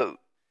the boat.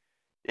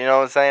 You know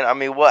what I'm saying? I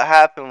mean, what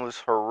happened was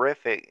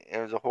horrific. It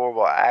was a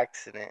horrible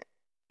accident.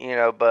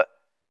 But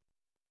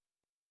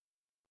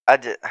I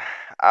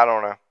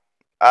don't know.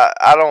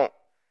 I don't.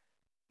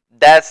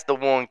 That's the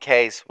one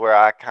case where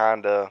I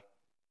kind of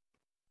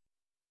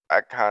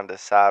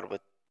side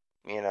with,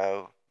 you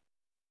know.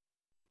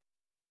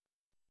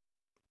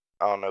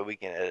 I don't know. We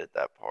can edit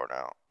that part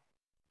out.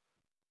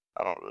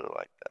 I don't really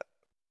like that.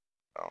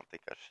 I don't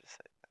think I should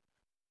say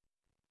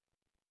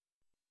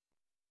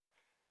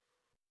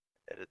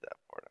that. Edit that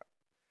part out.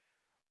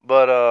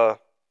 But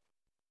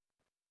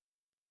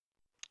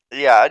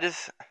yeah.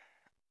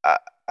 I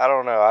I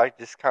don't know. I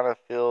just kind of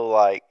feel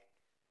like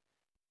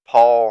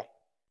Paul.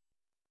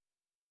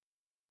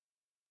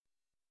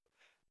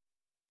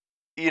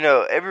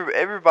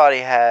 Everybody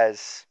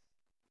has,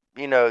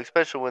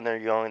 especially when they're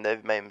young,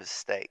 they've made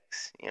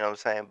mistakes. You know what I'm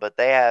saying? But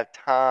they have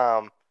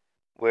time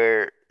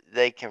where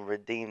they can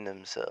redeem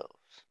themselves.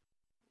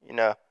 You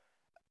know,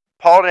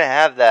 Paul didn't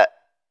have that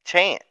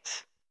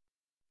chance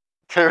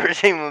to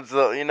redeem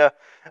himself.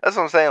 That's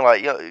what I'm saying.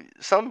 Like,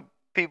 some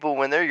people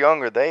when they're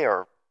younger, they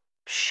are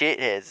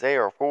shitheads. They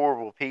are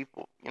horrible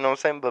people. You know what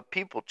I'm saying? But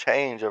people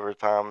change over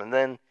time, and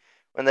then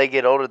when they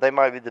get older, they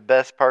might be the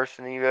best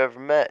person you've ever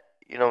met.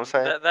 You know what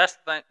I'm saying? That's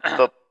the thing.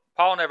 But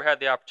Paul never had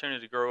the opportunity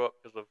to grow up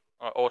because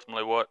of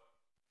ultimately what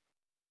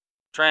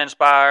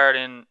transpired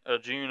in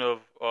June of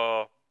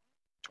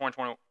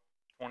 2020,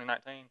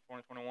 2019,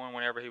 2021,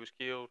 whenever he was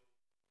killed.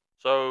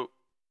 So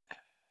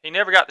he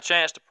never got the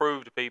chance to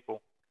prove to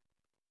people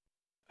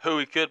who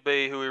he could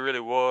be, who he really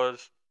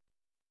was.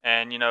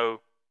 And,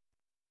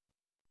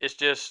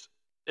 it's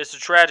a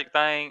tragic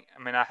thing.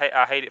 I mean, I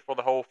hate it for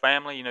the whole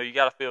family. You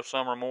got to feel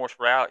some remorse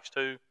for Alex,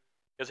 too,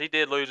 because he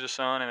did lose his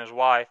son and his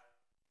wife.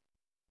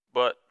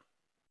 But,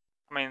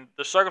 I mean,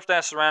 the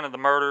circumstances surrounding the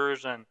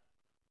murders and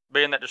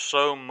being that there's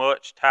so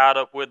much tied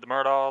up with the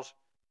Murdaughs,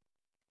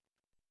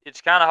 it's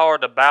kind of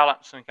hard to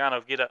balance and kind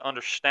of get an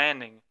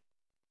understanding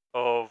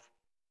of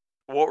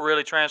what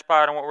really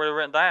transpired and what really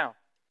went down.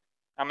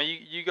 I mean,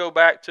 you go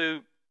back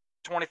to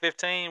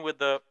 2015 with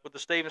the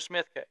Stephen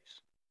Smith case.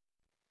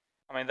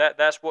 I mean,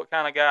 that's what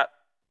kind of got.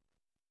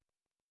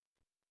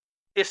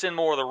 It's in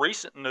more of the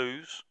recent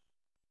news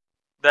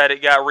that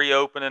it got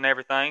reopened and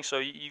everything. So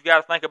you've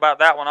got to think about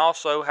that one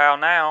also. How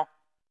now,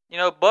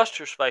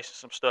 Buster's facing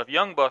some stuff.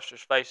 Young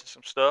Buster's facing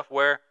some stuff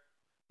where,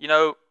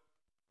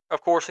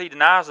 of course he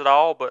denies it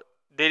all, but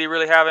did he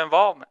really have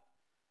involvement?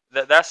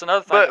 That's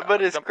another thing.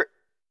 But it's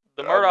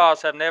the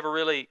Murdaughs have never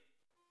really,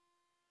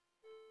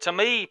 to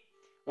me,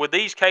 with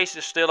these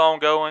cases still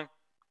ongoing,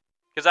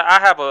 because I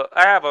have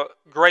a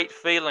great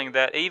feeling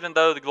that even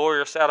though the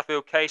Gloria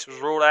Satterfield case was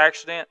ruled an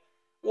accident,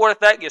 what if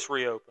that gets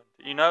reopened?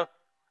 I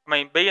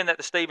mean, being that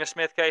the Stephen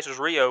Smith case was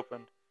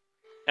reopened,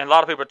 and a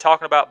lot of people are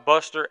talking about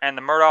Buster and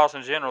the Murdaughs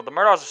in general, the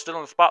Murdaughs are still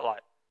in the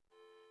spotlight.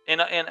 In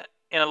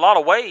a lot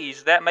of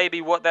ways, that may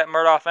be what that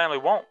Murdaugh family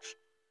wants.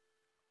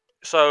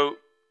 So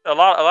a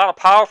lot of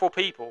powerful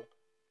people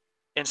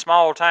in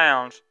small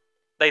towns,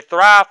 they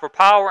thrive for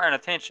power and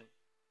attention.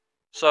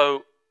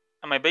 So,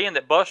 I mean, being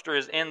that Buster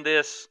is in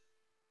this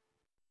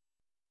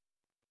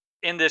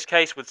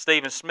case with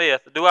Stephen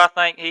Smith, do I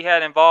think he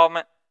had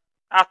involvement?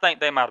 I think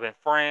they might have been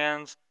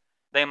friends.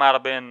 They might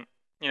have been,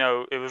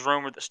 it was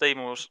rumored that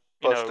Stephen was,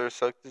 Buster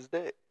sucked his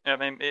dick. I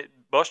mean,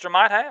 Buster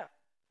might have.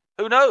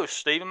 Who knows?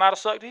 Stephen might have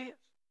sucked his.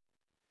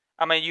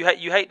 I mean, you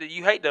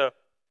hate to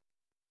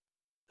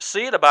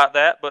see it about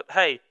that, but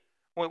hey,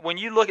 when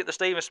you look at the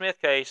Stephen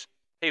Smith case,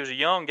 he was a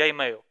young gay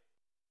male.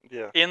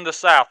 Yeah. In the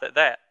South at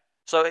that.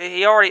 So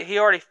he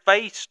already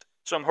faced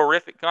some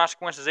horrific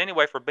consequences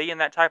anyway for being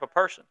that type of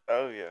person.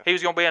 Oh yeah. He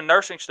was going to be a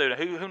nursing student.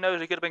 Who knows?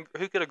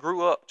 Who could have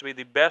grew up to be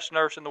the best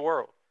nurse in the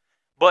world,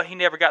 but he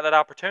never got that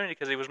opportunity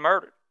because he was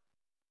murdered.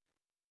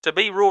 To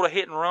be ruled a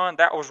hit and run,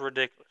 that was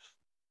ridiculous.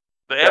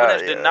 The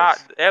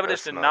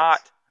evidence did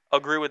not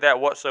agree with that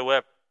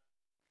whatsoever.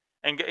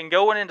 And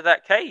going into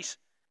that case,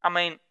 I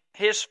mean,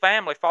 his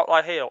family fought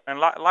like hell, and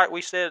like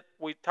we said,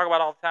 we talk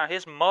about all the time.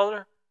 His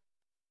mother,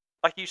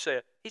 like you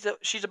said,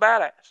 she's a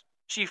badass.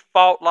 She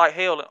fought like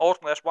hell, and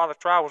ultimately that's why the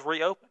trial was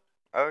reopened.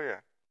 Oh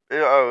yeah.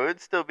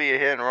 It'd still be a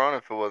hit and run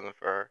if it wasn't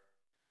for her.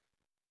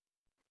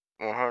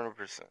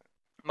 100%.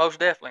 Most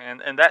definitely,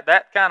 and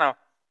that kind of,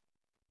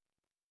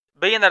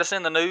 being that it's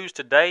in the news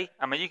today,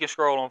 I mean, you can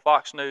scroll on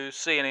Fox News,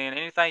 CNN,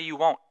 anything you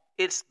want.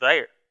 It's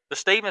there. The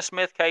Stephen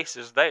Smith case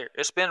is there.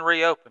 It's been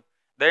reopened.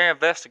 They're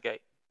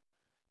investigating.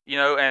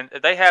 And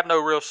they have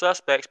no real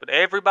suspects, but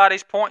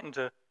everybody's pointing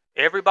to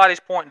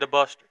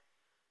Buster.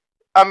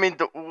 I mean,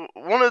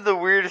 one of the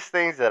weirdest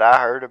things that I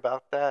heard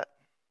about that,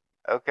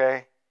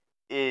 okay,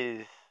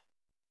 is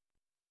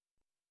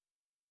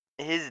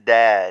his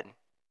dad,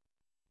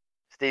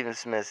 Stephen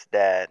Smith's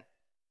dad,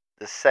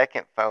 the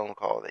second phone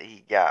call that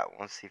he got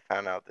once he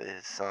found out that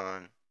his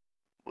son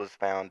was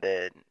found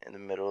dead in the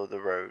middle of the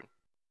road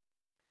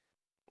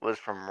was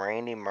from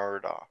Randy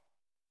Murdaugh,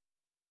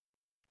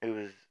 who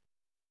was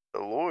a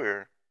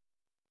lawyer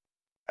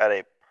at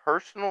a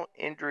personal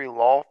injury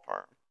law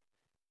firm,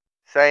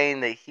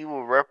 saying that he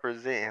will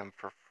represent him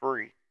for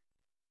free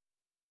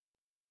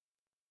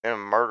in a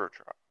murder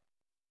trial.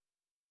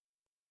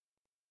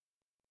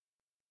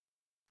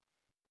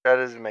 That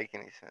doesn't make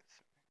any sense.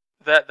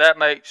 That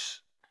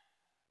makes,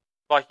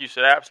 like you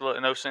said,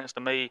 absolutely no sense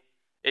to me.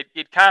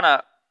 It kind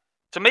of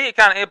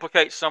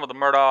implicates some of the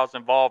Murdaugh's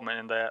involvement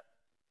in that.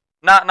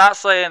 Not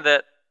saying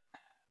that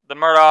the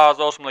Murdaughs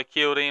ultimately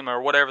killed him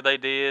or whatever they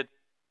did,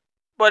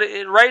 but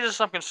it raises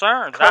some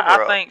concerns.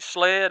 I think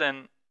SLED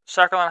and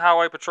South Carolina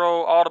Highway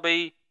Patrol ought to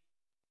be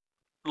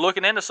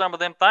looking into some of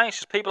them things,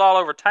 because people all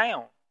over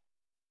town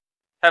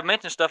have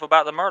mentioned stuff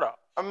about the Murdaughs.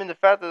 I mean, the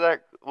fact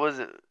that was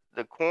it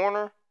the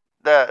coroner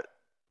that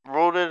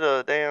ruled it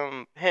a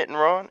damn hit and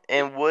run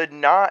and would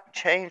not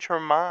change her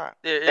mind.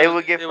 They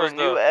would give her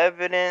new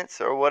evidence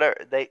or whatever.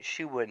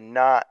 She would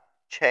not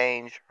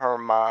change her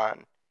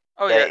mind.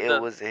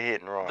 It was a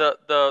hit and run.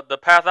 The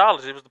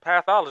pathologist, it was the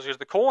pathologist.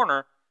 The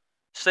coroner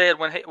said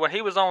when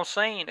he was on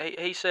scene,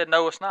 he said,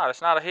 no, it's not.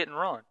 It's not a hit and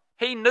run.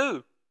 He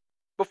knew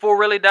before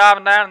really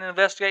diving down and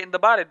investigating the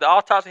body. The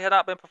autopsy had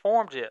not been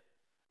performed yet.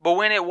 But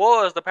when it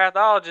was, the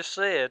pathologist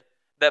said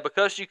that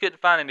because you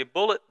couldn't find any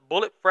bullet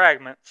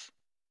fragments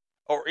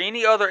or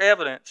any other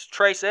evidence,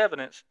 trace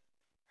evidence,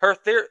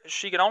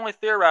 she could only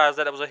theorize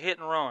that it was a hit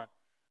and run.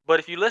 But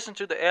if you listen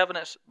to the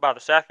evidence by the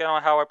South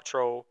Carolina Highway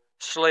Patrol,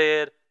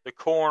 SLED, the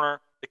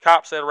coroner, the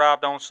cops that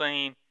arrived on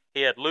scene,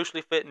 he had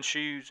loosely fitting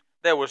shoes.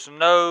 There was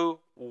no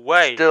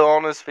way. Still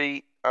on his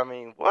feet. I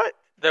mean, what?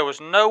 There was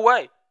no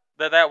way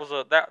that was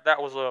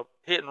a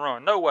hit and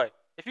run. No way.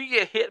 If you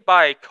get hit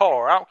by a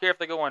car, I don't care if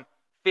they're going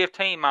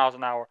 15 miles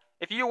an hour.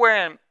 If you're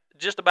wearing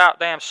just about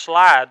damn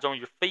slides on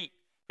your feet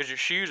because your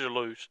shoes are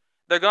loose,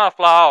 they're gonna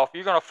fly off.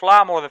 You're gonna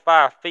fly more than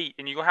 5 feet,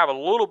 and you're gonna have a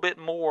little bit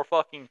more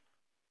fucking.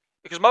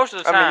 Because most of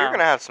the time, I mean, you're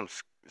gonna have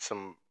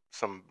some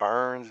some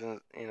burns and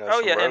Oh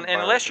some yeah, road and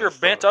burns unless you're and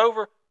bent stuff.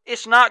 over,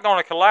 it's not going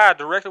to collide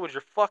directly with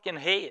your fucking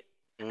head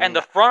and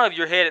the front of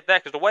your head at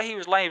that. Because the way he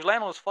was laying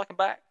on his fucking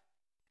back.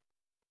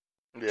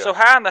 Yeah. So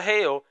how in the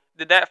hell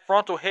did that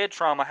frontal head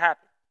trauma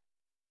happen?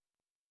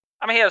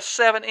 I mean, he had a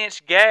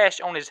 7-inch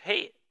gash on his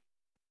head.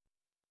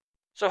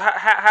 So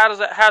how does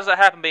that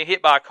happen? Being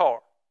hit by a car?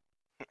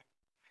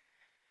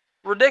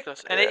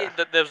 Ridiculous. And Yeah.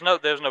 there's no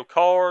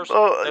cars.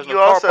 Well, There's no you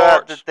car also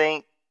have to parts.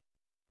 think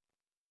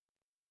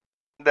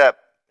that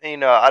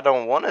I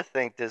don't want to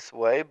think this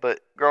way,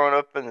 but growing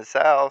up in the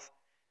South,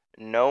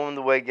 knowing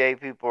the way gay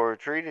people are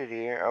treated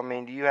here, I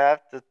mean, you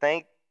have to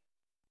think,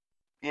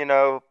 you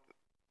know,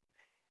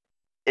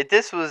 if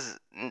this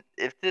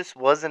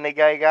wasn't a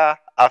gay guy,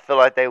 I feel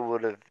like they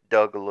would have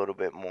dug a little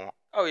bit more.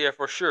 Oh yeah,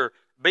 for sure.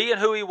 Being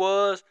who he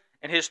was,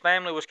 and his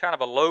family was kind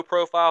of a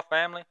low-profile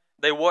family.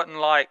 They wasn't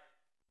like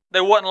the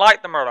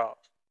Murdaughs.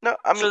 No,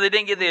 I mean, So they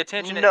didn't get the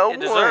attention it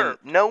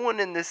deserved. No one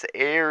in this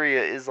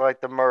area is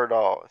like the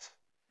Murdaughs.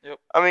 Yep.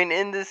 I mean,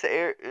 in this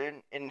area,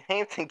 in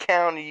Hampton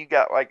County, you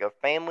got like a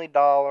Family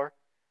Dollar,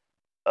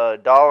 a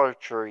Dollar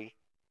Tree,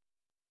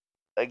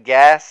 a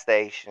gas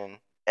station,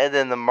 and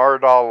then the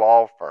Murdaugh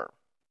Law Firm.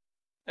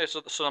 Yeah,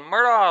 so the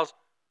Murdaughs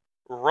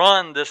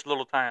run this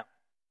little town.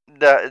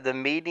 The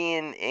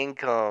median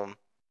income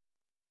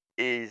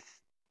is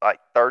like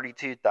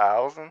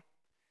 $32,000.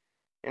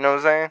 You know what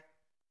I'm saying?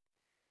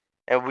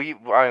 And we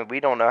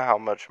don't know how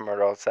much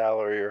Murdaugh's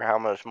salary or how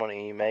much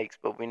money he makes,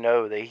 but we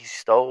know that he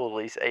stole at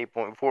least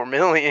 $8.4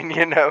 million.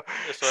 Yeah,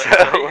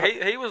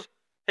 so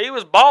he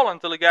was balling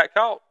until he got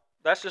caught.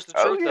 That's just the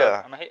truth. Oh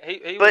yeah. Of it. I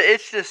mean, but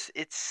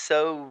it's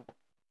so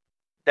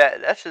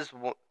that's just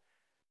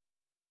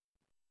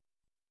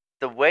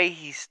the way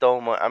he stole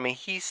money. I mean,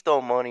 he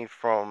stole money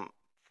from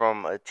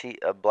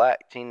a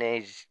black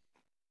teenage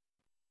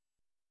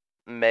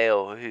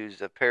male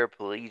who's a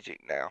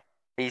paraplegic now.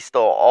 He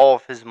stole all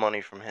of his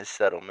money from his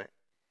settlement.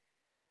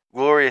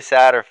 Gloria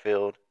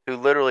Satterfield, who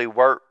literally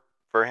worked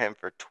for him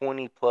for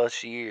 20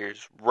 plus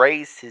years,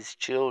 raised his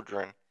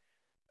children,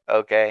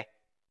 okay,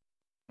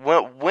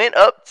 went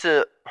up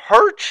to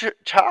her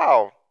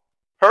child,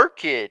 her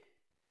kid,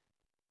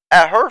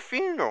 at her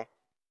funeral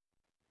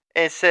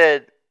and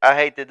said, I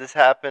hate that this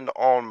happened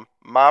on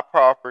my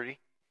property.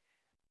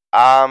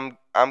 I'm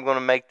going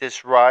to make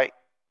this right.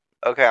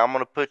 Okay, I'm going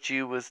to put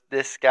you with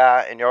this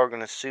guy and y'all are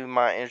going to sue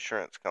my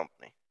insurance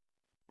company.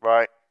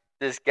 Right?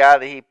 This guy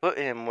that he put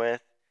him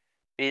with,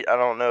 I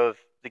don't know if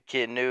the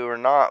kid knew or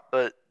not,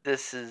 but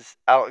this is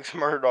Alex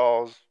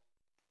Murdaugh's,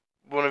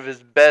 one of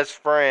his best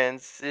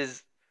friends,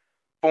 his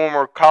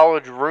former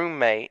college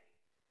roommate,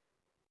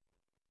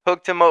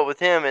 hooked him up with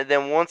him, and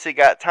then once it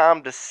got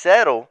time to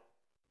settle,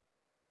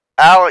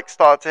 Alex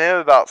talked to him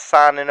about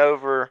signing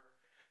over,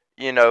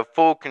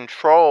 full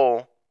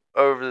control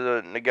over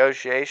the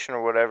negotiation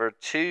or whatever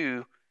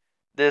to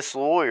this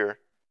lawyer,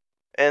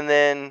 and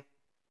then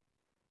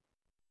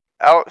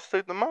Alex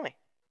took the money.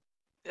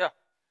 Yeah,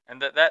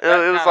 and that it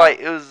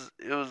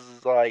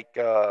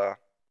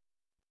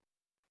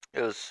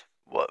was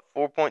what,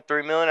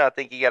 4.3 million. I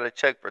think he got a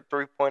check for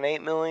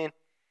 3.8 million,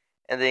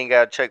 and then he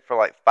got a check for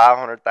like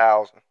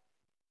 500,000.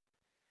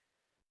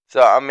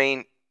 So I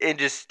mean, it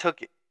just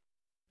took it.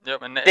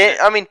 Yep,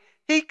 I mean,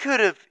 he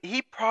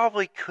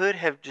probably could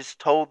have just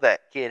told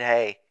that kid,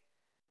 hey,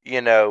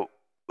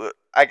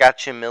 I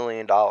got you $1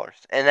 million,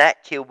 and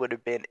that kid would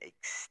have been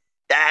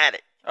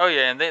ecstatic. Oh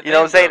yeah, and then you know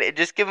what I'm saying?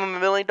 Just give him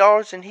 $1 million,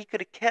 and he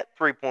could have kept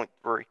 3.3.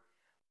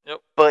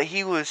 Yep. But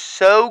he was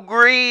so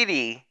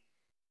greedy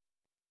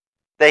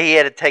that he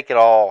had to take it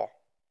all.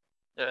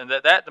 Yeah, and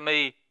that to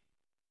me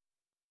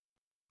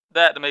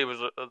was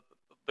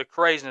the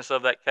craziness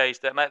of that case.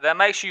 That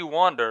makes you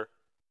wonder.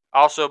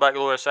 Also about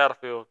Gloria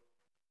Satterfield,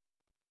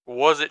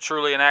 was it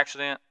truly an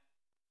accident?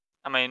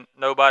 I mean,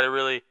 nobody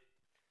really,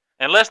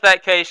 unless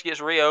that case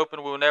gets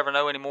reopened, we'll never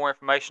know any more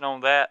information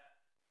on that.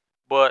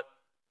 But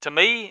to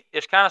me,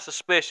 it's kind of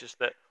suspicious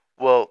that.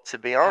 Well, to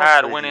be honest,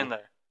 Hyde went in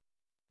there.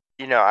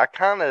 I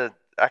kind of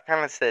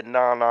said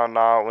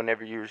no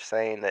whenever you were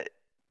saying that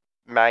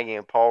Maggie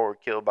and Paul were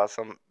killed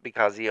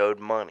because he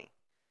owed money.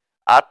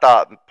 I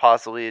thought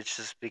possibly it's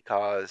just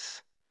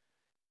because,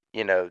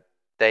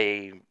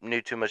 they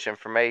knew too much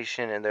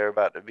information and they're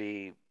about to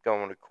be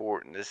going to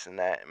court and this and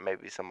that, and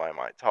maybe somebody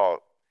might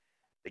talk.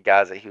 The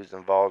guys that he was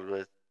involved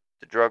with,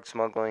 the drug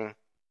smuggling,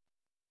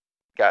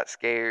 got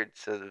scared,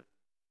 so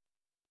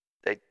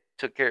they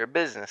took care of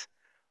business.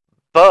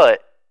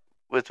 But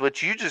with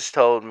what you just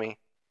told me,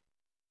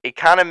 it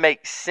kind of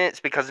makes sense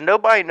because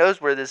nobody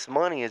knows where this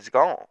money is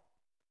gone.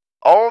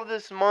 All of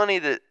this money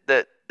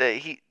that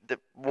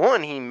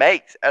he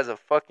makes as a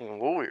fucking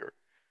lawyer,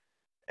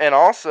 and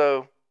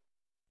also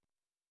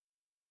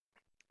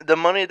the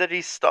money that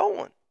he's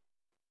stolen,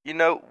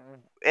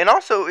 and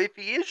also if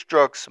he is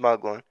drug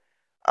smuggling,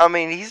 I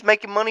mean, he's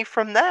making money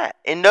from that,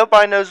 and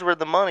nobody knows where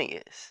the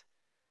money is,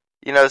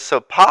 so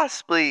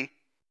possibly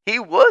he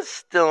was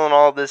stealing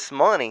all this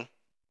money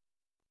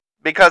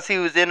because he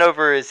was in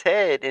over his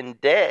head in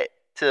debt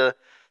to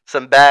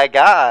some bad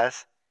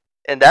guys,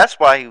 and that's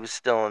why he was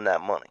stealing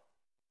that money.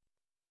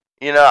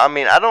 You know, I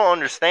mean, I don't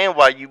understand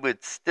why you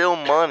would steal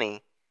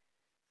money.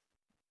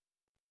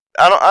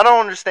 I don't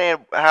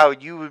understand how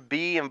you would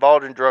be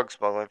involved in drug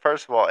smuggling.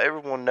 First of all,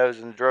 everyone knows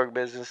in the drug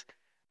business,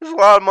 there's a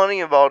lot of money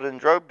involved in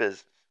drug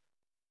business.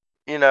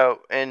 You know,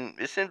 and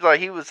it seems like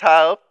he was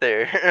high up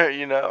there.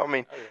 You know, I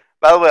mean, Oh, yeah.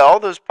 by the way, all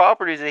those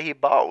properties that he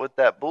bought with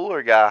that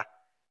Buller guy,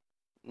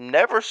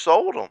 never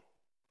sold them.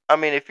 I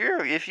mean, if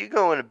you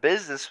go into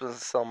business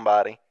with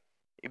somebody,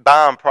 you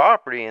buying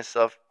property and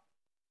stuff.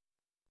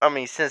 I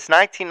mean, since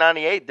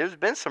 1998, there's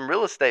been some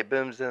real estate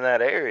booms in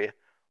that area.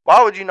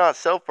 Why would you not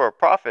sell for a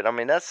profit? I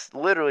mean, that's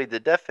literally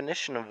the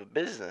definition of a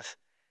business,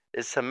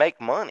 is to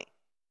make money.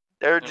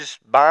 They're Yeah.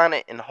 just buying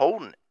it and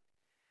holding it.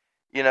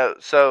 You know,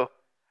 so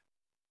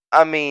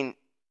I mean,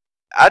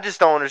 I just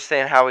don't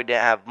understand how he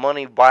didn't have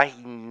money. Why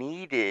he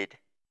needed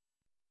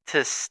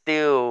to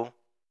steal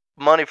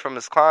money from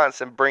his clients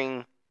and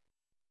bring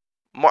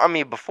more. I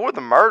mean, before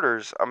the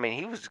murders, I mean,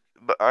 he was.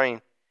 I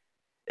mean,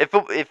 if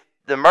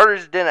the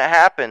murders didn't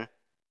happen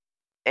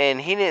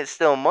and he didn't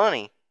steal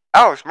money,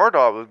 Alex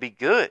Murdaugh would be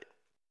good.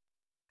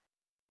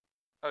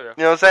 Oh yeah.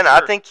 You know what I'm For saying? I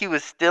sure. think he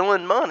was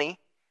stealing money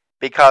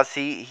because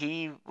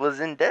he was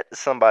in debt to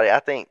somebody. I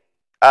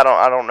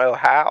don't know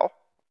how.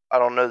 I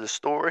don't know the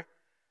story,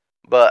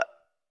 but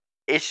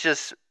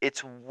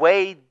it's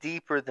way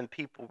deeper than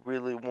people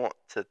really want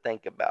to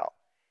think about.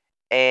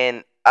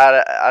 And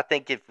I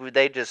think if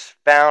they just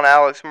found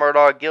Alex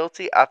Murdaugh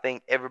guilty, I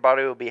think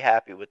everybody will be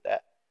happy with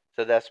that.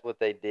 So that's what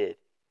they did.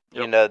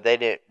 You Yep. know,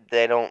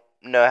 they don't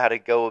know how to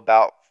go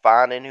about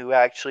finding who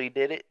actually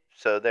did it.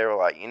 So they were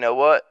like, you know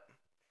what?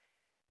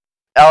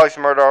 Alex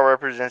Murdaugh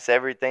represents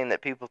everything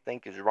that people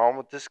think is wrong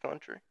with this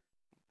country.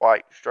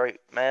 White, straight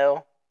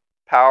male,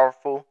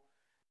 powerful,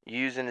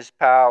 using his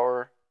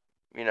power,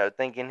 you know,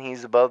 thinking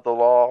he's above the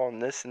law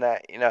and this and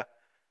that, you know.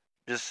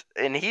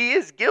 And he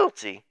is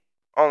guilty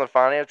on the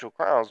financial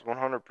crimes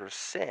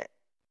 100%.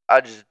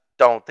 I just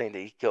don't think that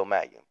he killed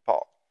Maggie and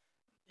Paul.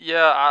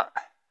 Yeah.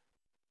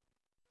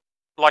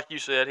 Like you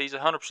said, he's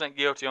 100%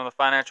 guilty on the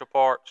financial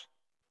parts.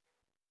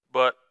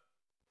 But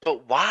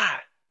But why?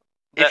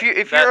 that If you're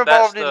that that's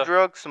involved in the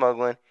drug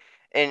smuggling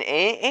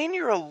and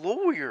you're a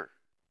lawyer,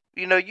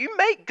 you know, you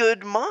make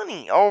good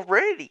money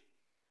already.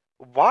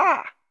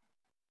 Why?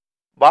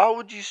 Why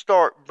would you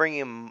start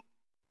bringing?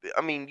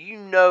 I mean, you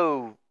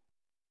know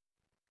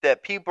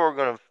that people are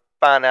going to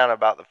find out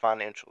about the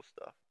financial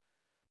stuff.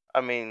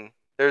 I mean,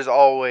 there's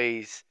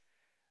always,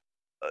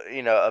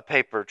 you know, a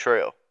paper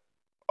trail.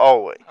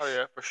 Always. oh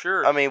yeah, for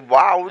sure. I mean,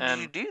 why would you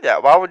And do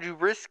that? Why would you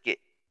risk it?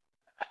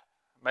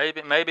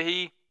 maybe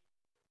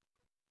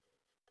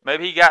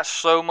he got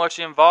so much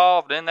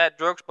involved in that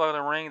drug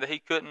smuggling ring that he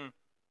couldn't.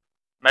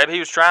 Maybe he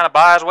was trying to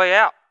buy his way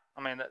out.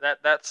 I mean,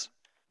 that's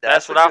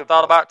a what I've good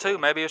thought about too.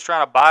 possibility. Maybe he was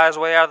trying to buy his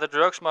way out of the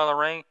drug smuggling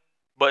ring,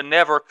 but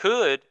never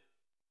could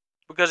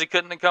because he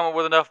couldn't come up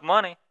with enough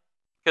money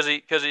because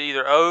he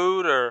either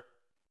owed or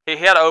he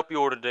had an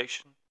opioid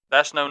addiction.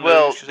 That's no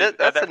Well, news because he had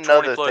that's that for 20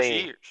 another plus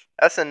thing. years.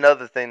 That's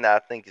another thing that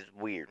I think is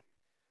weird.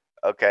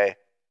 Okay,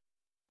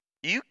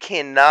 you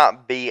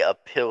cannot be a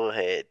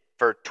pillhead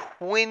for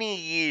 20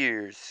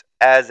 years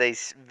as a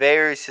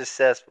very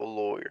successful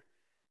lawyer.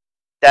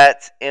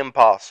 That's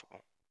impossible.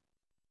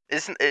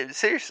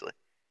 Seriously.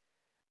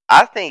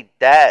 I think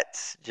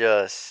that's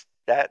just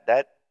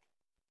that.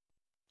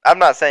 I'm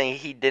not saying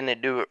he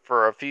didn't do it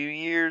for a few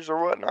years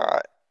or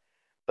whatnot,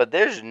 but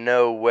there's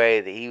no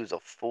way that he was a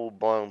full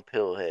blown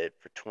pillhead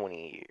for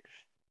 20 years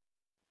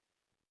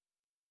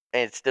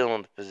and still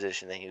in the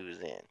position that he was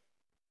in.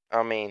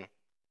 I mean,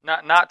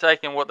 Not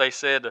taking what they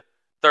said,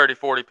 30,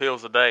 40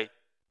 pills a day.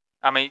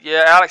 I mean,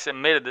 yeah, Alex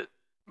admitted it,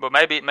 but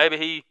maybe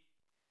he,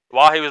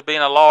 while he was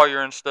being a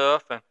lawyer and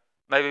stuff, and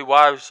maybe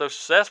why he was so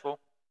successful,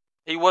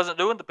 he wasn't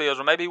doing the pills,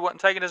 or maybe he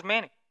wasn't taking as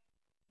many.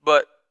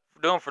 But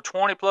doing for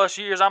 20 plus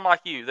years, I'm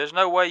like you. There's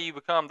no way you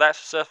become that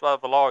successful as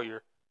a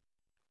lawyer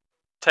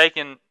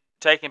taking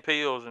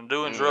pills and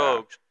doing nah.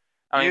 drugs.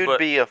 I mean, You'd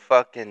be a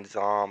fucking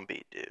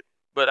zombie, dude.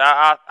 but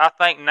I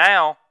think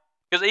now,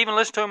 because even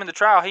listen to him in the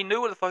trial, he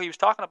knew what the fuck he was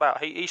talking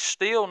about. He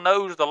still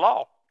knows the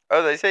law,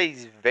 Oh, they say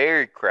he's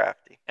very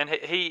crafty. and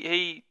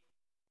he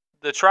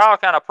the trial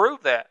kind of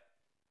proved that.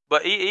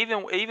 But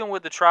even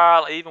with the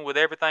trial, even with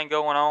everything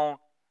going on,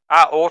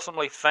 I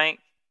ultimately think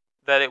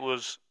that it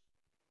was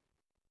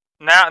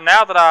now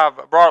that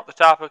I've brought up the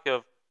topic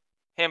of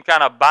him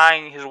kind of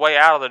buying his way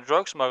out of the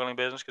drug smuggling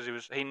business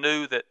because he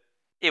knew that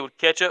it would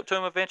catch up to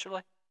him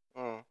eventually,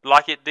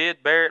 like it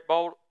did Barrett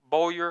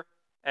Bowyer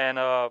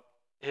and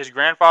his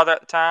grandfather at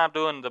the time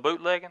doing the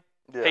bootlegging.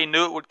 Yeah. He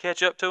knew it would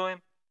catch up to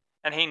him,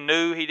 and he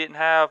knew he didn't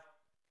have.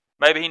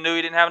 Maybe he knew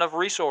he didn't have enough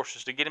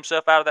resources to get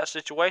himself out of that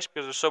situation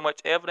because there's so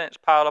much evidence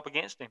piled up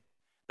against him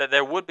that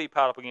there would be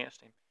piled up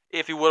against him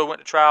if he would have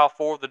went to trial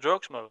for the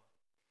drug smuggling.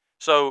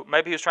 So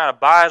maybe he was trying to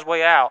buy his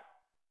way out,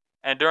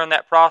 and during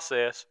that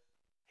process,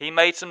 he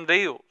made some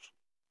deals,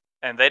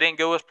 and they didn't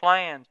go as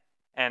planned,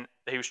 and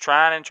he was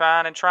trying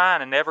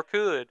and never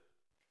could.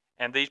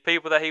 And these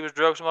people that he was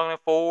drug smuggling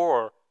for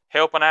or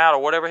helping out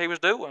or whatever he was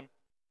doing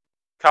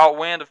caught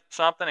wind of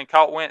something and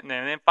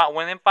then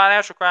when them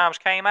financial crimes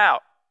came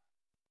out,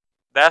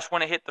 that's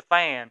when it hit the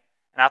fan.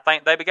 And I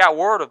think they got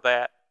word of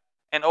that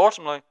and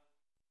ultimately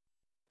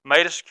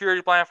made a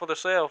security plan for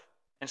themselves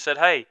and said,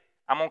 hey,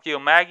 I'm going to kill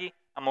Maggie,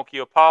 I'm going to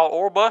kill Paul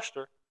or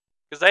Buster,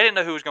 because they didn't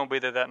know who was going to be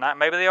there that night.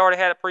 Maybe they already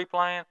had it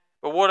pre-planned,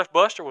 but what if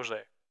Buster was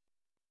there?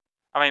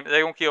 I mean,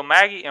 they're going to kill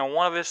Maggie and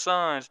one of his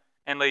sons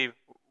and leave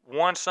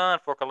one son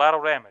for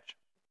collateral damage.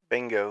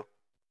 Bingo.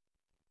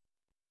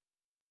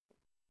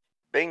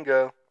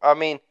 I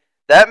mean,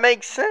 that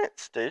makes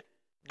sense, dude.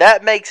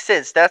 That makes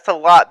sense. That's a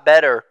lot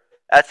better.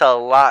 That's a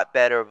lot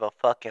better of a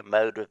fucking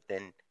motive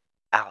than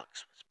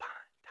Alex was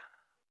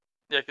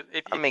buying time.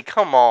 Yeah, I mean,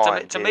 come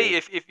on. To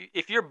me,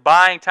 if you're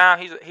buying time,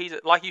 he's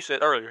like you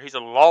said earlier, he's a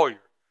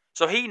lawyer,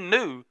 so he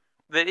knew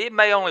that it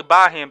may only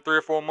buy him 3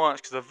 or 4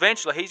 months because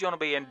eventually he's going to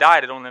be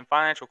indicted on them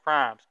financial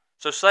crimes.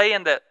 So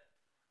saying that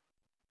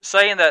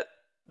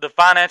the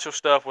financial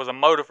stuff was a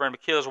motive for him to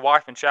kill his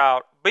wife and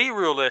child, be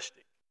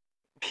realistic.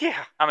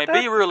 Yeah. I mean,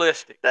 be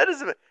realistic. That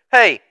is.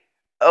 Hey,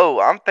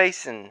 I'm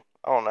facing,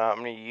 I don't know how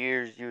many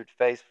years you would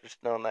face for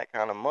stealing that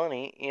kind of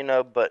money,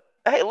 but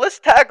hey, let's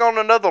tag on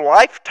another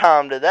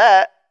lifetime to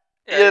that.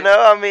 Yeah,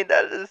 I mean,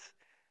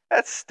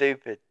 that's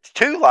stupid.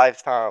 2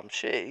 lifetimes.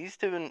 Shit, he's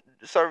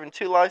serving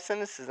 2 life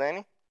sentences, ain't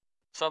he?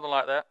 Something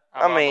like that.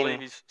 I mean,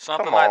 believe he's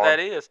something like that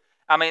is.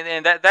 I mean,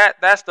 and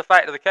that's the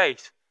fact of the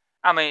case.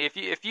 I mean,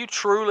 if you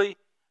truly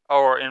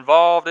are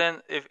involved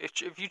in,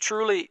 if you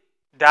truly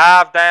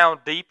dive down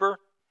deeper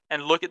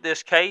and look at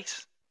this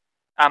case,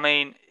 I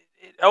mean,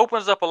 it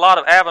opens up a lot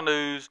of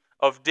avenues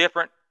of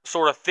different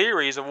sort of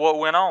theories of what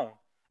went on.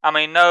 I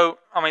mean,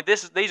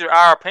 these are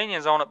our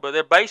opinions on it, but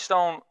they're based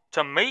on,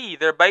 to me,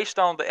 they're based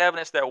on the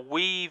evidence that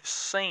we've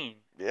seen.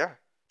 Yeah.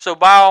 So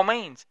by all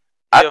means,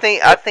 I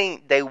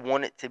think they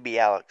want it to be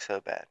Alex so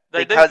bad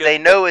because they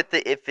know if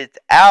it's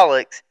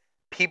Alex,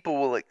 people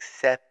will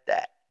accept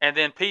that. And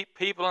then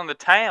people in the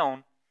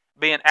town,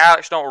 being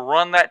Alex don't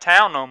run that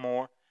town no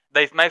more,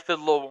 they may feel a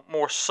little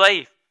more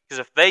safe because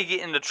if they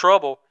get into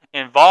trouble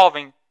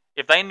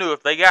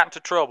if they got into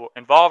trouble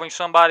involving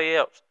somebody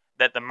else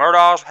that the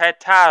Murdaughs had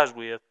ties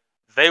with,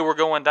 they were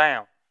going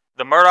down.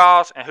 The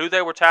Murdaughs and who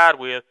they were tied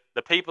with,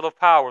 the people of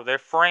power, their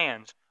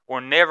friends,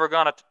 were never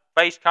going to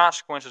face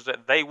consequences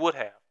that they would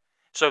have.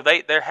 So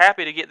they're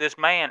happy to get this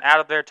man out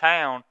of their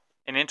town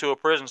and into a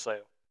prison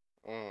cell.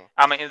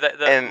 I mean,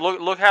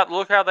 look how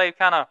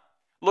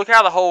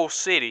the whole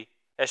city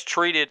has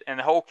treated and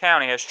the whole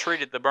county has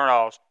treated the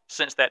Murdaughs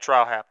since that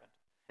trial happened.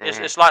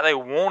 It's like they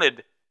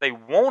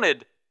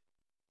wanted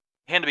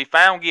him to be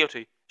found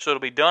guilty, so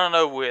it'll be done and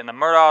over with, and the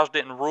Murdaughs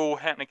didn't rule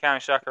Hampton County,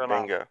 South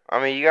Carolina. Bingo. I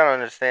mean, you gotta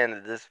understand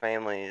that this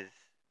family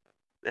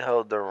has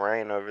held their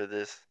reign over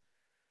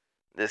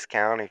this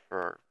county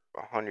for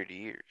 100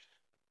 years.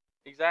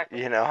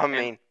 Exactly. I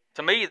mean,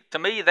 to me,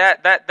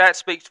 that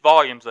speaks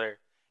volumes. There,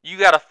 you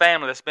got a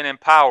family that's been in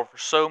power for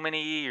so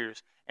many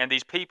years, and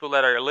these people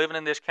that are living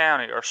in this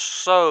county are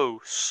so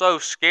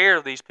scared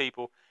of these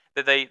people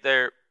that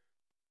they're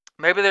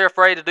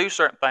afraid to do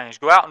certain things,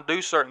 go out and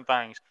do certain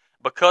things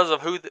because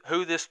of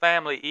who this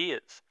family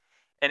is.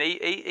 And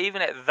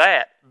even at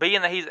that,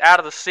 being that he's out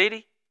of the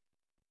city,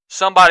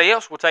 somebody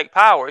else will take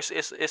power. It's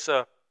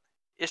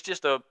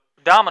just a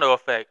domino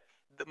effect.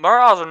 The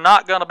Murdaughs are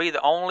not going to be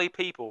the only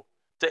people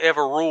to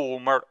ever rule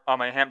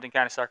Hampton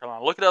County, South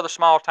Carolina. Look at other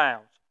small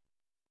towns.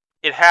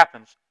 It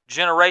happens.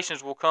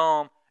 Generations will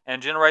come,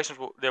 and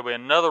there'll be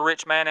another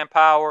rich man in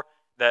power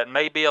that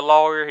may be a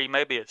lawyer, he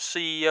may be a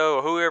CEO,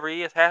 or whoever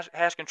he is,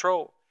 has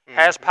control,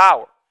 has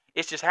power.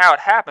 It's just how it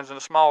happens in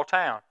a small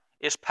town.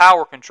 It's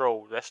power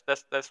control. That's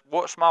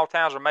what small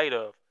towns are made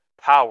of.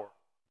 Power.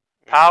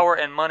 Power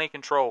and money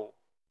control.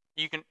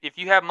 If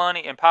you have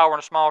money and power in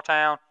a small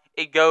town,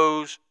 it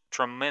goes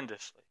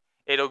tremendously.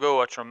 It'll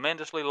go a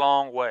tremendously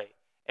long way.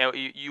 And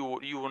you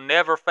will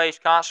never face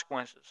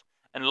consequences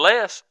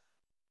unless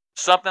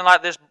something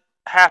like this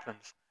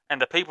happens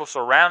and the people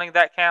surrounding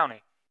that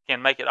county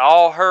can make it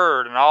all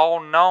heard and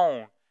all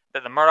known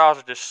that the Murdaughs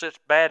are just such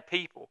bad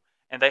people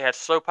and they had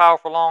so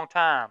powerful a long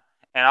time,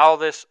 and all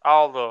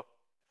the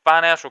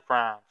financial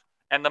crimes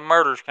and the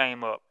murders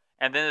came up,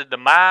 and then the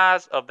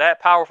demise of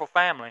that powerful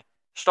family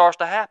starts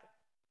to happen.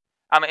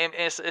 I mean,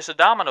 it's a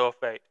domino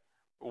effect.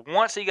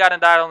 Once he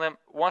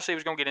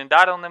was going to get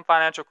indicted on them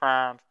financial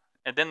crimes,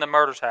 and then the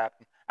murders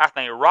happened, I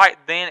think right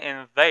then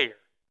and there,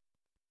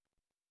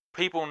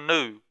 people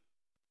knew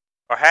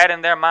or had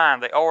in their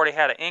mind, they already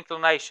had an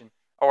inclination,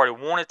 already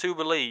wanted to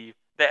believe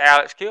that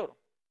Alex killed him.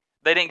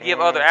 They didn't give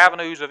other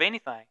avenues of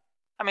anything.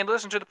 I mean,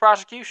 listen to the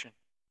prosecution.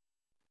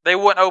 They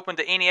weren't open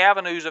to any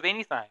avenues of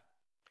anything.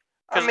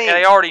 Because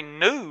they already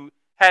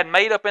had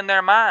made up in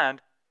their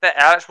mind that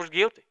Alex was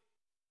guilty.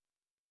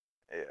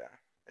 Yeah,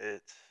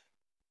 it's...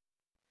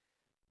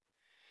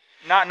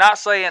 Not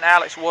saying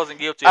Alex wasn't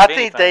guilty of anything.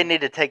 I think they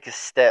need to take a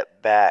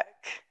step back.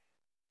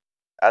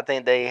 I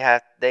think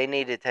they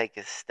need to take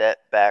a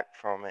step back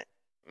from it.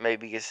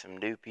 Maybe get some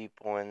new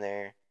people in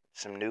there,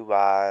 some new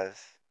eyes,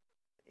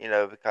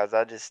 because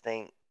I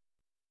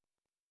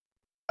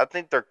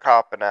think they're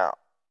copping out.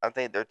 I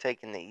think they're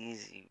taking the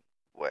easy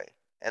way,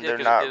 and Yeah, they're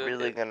 'cause not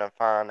really gonna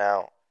find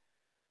out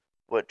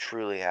what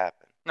truly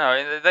happened.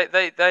 no,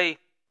 they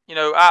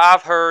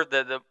I've heard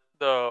that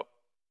the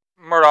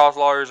Murdaugh's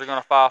lawyers are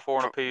going to file for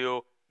an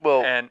appeal,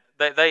 Well, and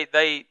they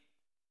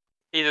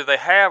either they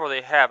have or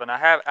they haven't. I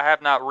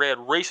have not read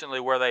recently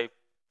where they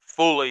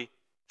fully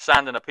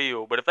signed an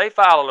appeal, but if they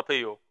file an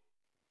appeal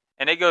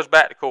and it goes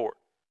back to court,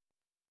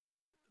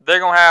 they're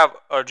going to have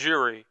a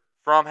jury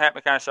from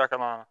Hackman County, South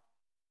Carolina,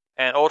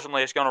 and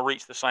ultimately it's going to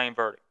reach the same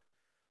verdict.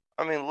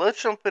 I mean,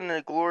 let's jump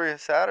into Gloria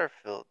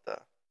Satterfield,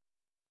 though.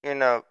 You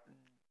know,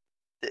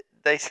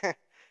 they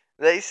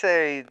they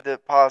say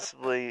that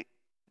possibly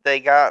they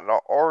got in an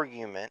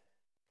argument.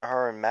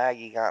 Her and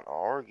Maggie got in an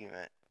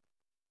argument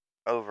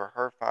over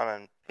her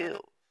finding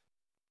pills.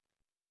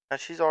 Now,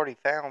 she's already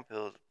found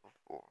pills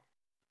before.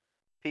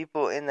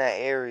 People in that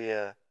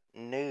area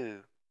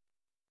knew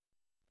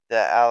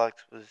that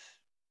Alex was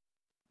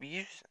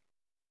using.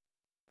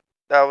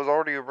 That was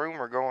already a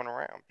rumor going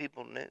around.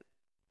 People knew.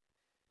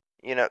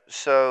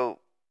 So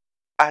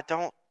I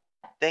don't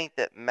think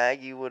that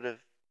Maggie would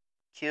have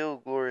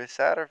killed Gloria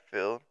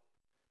Satterfield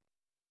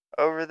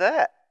over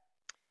that.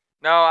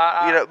 No,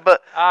 I agree.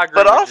 But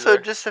with also you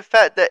there. just the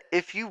fact that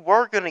if you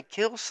were gonna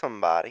kill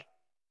somebody,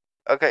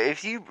 okay,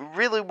 if you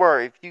really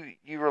were, if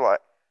you were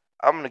like,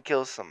 I'm gonna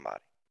kill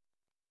somebody,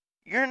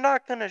 you're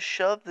not gonna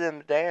shove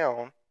them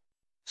down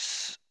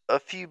a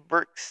few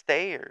brick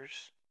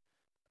stairs,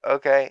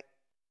 okay,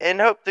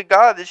 and hope to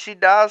God that she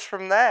dies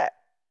from that.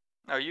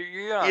 No,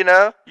 you're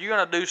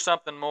gonna do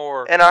something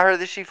more. And I heard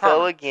that she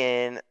fell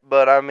again,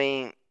 but I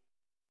mean,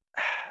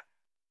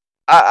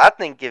 I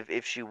think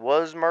if she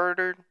was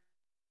murdered,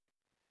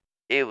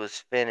 it was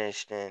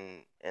finished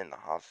in the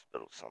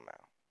hospital somehow.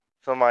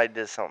 Somebody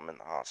did something in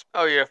the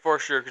hospital. Oh yeah, for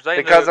sure.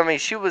 Because I mean,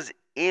 she was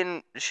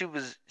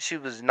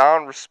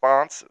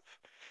non-responsive.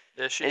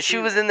 Yeah, she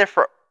was in there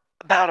for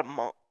about a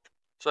month.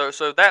 So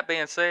that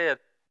being said,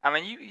 I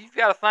mean, you've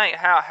got to think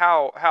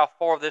how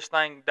far this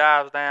thing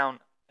dives down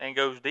and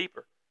goes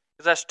deeper.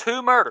 Because that's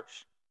 2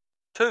 murders.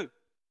 2.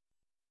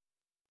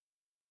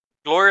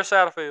 Gloria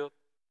Satterfield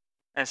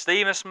and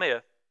Stephen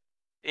Smith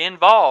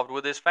involved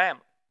with this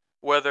family.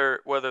 Whether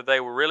they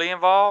were really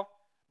involved,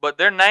 but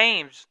their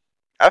names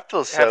I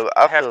feel so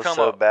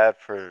bad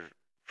for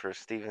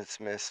Stephen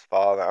Smith's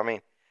father. I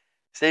mean,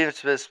 Stephen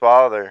Smith's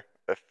father,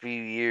 a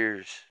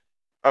few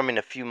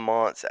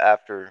months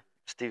after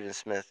Stephen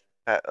Smith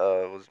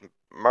was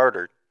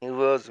murdered. He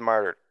was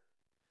murdered.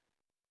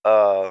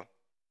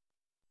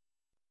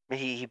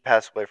 He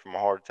passed away from a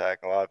heart attack.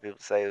 A lot of people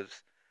say it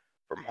was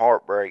from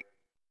heartbreak,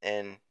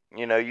 and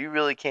you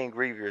really can't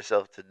grieve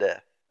yourself to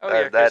death.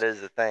 Oh, that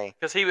is the thing.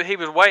 Because he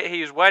was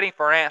waiting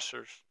for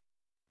answers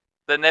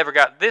that never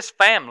got. This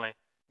family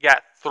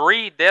got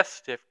 3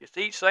 death certificates,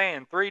 each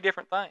saying 3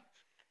 different things.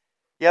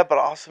 Yeah, but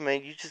also,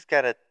 man, you just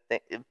gotta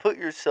put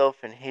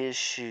yourself in his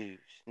shoes,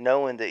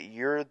 knowing that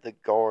you're the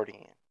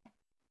guardian.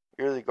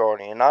 You're the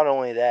guardian. Not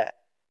only that,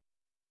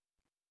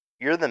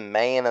 you're the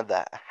man of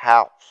the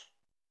house.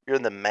 You're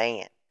the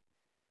man.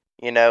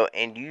 And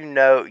you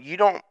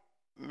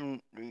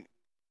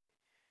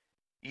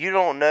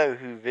don't know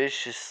who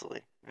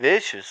viciously,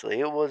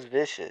 it was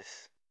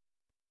vicious,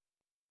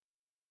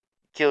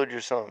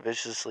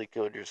 viciously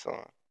killed your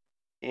son.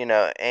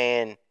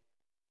 And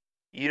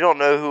you don't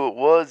know who it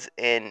was,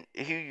 and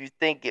who you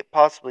think it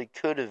possibly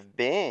could have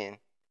been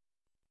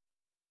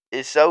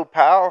is so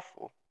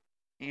powerful.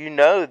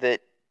 That,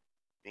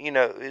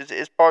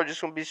 it's probably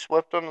just going to be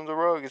swept under the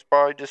rug. It's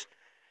probably just,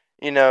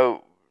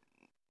 you're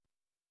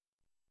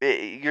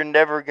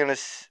never going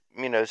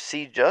to,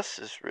 see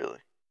justice, really.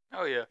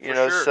 Oh, yeah, for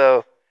sure.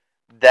 So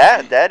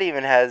that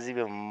even has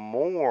even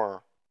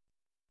more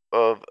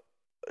of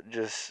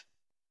just,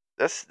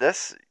 that's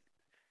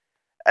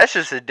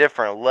just a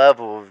different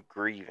level of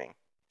grieving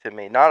to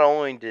me. Not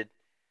only did,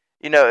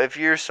 if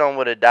your son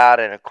would have died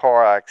in a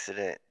car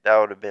accident, that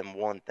would have been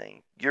one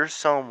thing. Your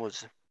son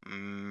was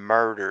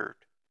murdered,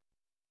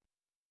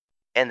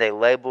 and they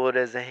label it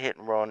as a hit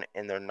and run,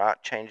 and they're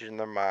not changing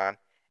their mind,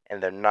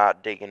 and they're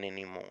not digging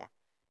anymore.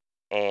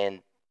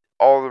 And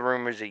all the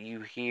rumors that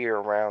you hear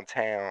around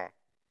town,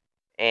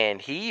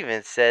 and he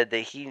even said that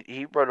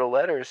he wrote a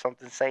letter or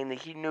something saying that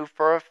he knew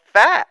for a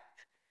fact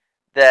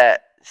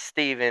that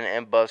Stephen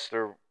and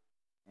Buster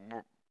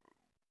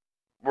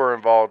were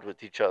involved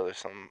with each other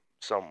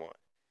somewhat.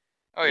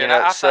 Oh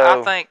yeah, I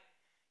think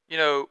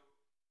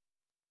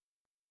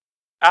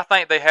I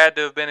think they had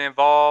to have been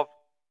involved,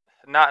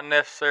 not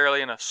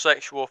necessarily in a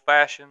sexual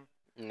fashion.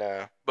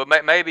 No, but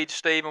maybe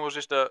Stephen was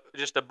just a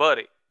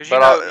buddy. Because you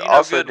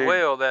know good and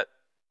well that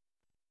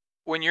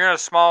when you're in a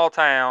small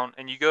town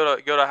and you go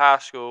to high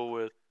school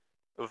with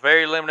a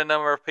very limited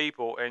number of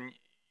people, and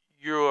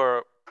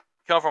you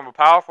come from a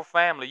powerful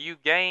family, you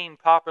gain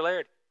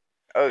popularity.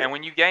 Oh, yeah. And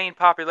when you gain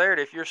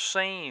popularity, if you're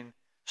seen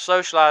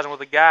socializing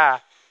with a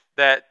guy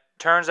that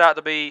turns out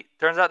to be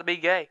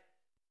gay,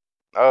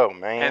 oh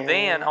man, and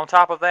then on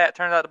top of that,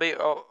 turns out to be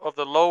of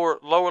the lower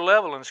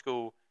level in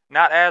school,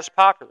 not as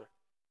popular,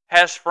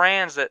 has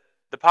friends that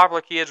the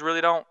popular kids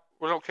really don't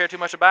don't care too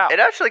much about. It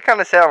actually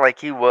kind of sounded like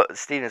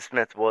Stephen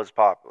Smith was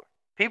popular.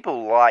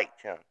 People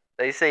liked him.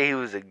 They say he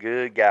was a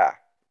good guy.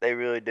 They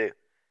really do.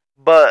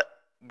 But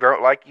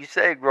like you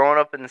said, growing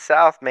up in the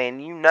South, man,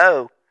 you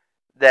know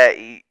that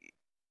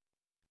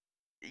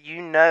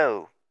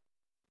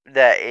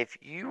if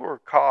you were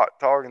caught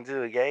talking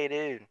to a gay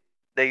dude,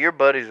 that your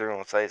buddies are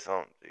gonna say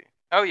something to you.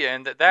 Oh yeah,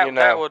 and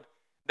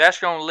that's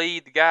gonna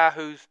lead the guy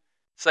who's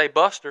say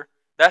Buster.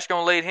 That's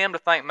gonna lead him to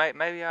think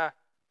maybe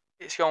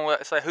it's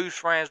gonna say whose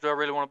friends do I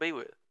really want to be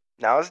with.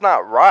 Now it's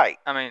not right.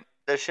 I mean,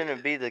 that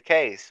shouldn't be the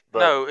case. But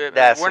no,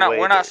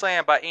 we're not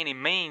saying by any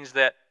means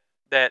that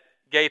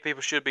gay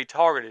people should be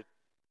targeted.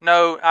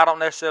 No, I don't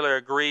necessarily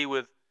agree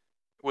with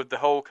the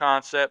whole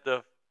concept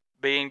of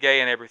being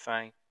gay and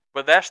everything,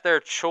 but that's their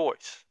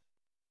choice.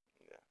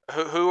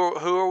 Yeah.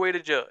 Who are we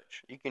to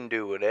judge? You can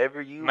do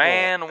whatever you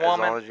want,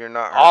 woman, as long as you're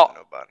not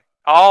hurting nobody.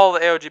 All the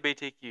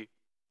LGBTQ.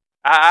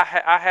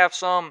 I have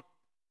some.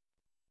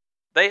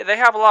 They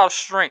have a lot of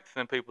strength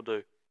than people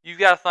do. You've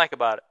got to think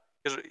about it.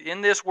 Because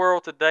in this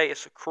world today,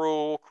 it's a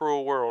cruel,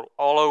 cruel world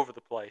all over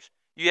the place.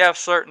 You have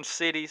certain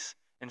cities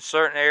and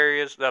certain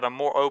areas that are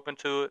more open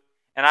to it.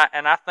 And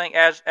I think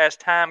as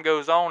time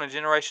goes on and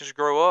generations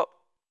grow up,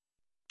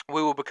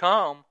 we will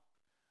become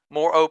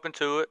more open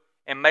to it,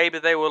 and maybe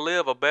they will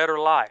live a better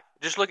life.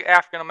 Just look at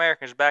African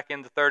Americans back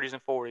in the 30s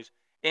and 40s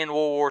in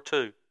World War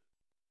II.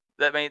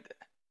 That means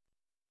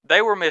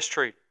they were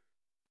mistreated.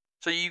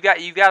 So you've got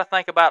to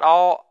think about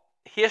all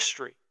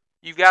history.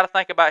 You've got to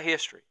think about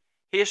history.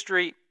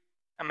 History.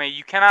 I mean,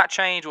 you cannot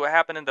change what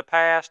happened in the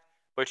past,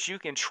 but you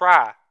can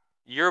try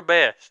your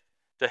best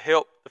to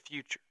help the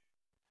future.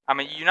 I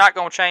mean, you're not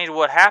going to change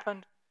what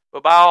happened,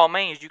 but by all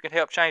means, you can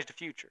help change the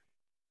future.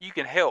 You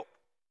can help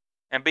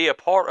and be a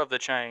part of the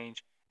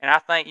change. And I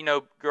think,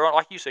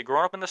 like you said,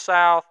 growing up in the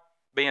South,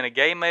 being a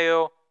gay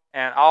male,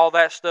 and all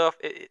that stuff,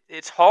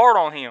 it's hard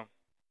on him.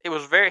 It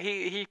was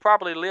he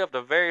probably lived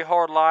a very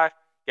hard life,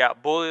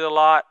 got bullied a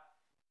lot,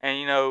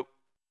 and,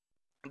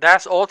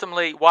 that's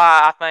ultimately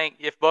why I think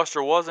if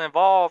Buster was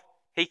involved,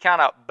 he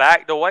kind of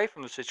backed away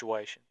from the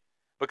situation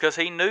because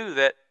he knew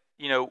that,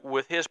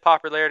 with his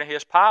popularity and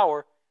his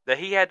power, that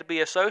he had to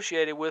be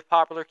associated with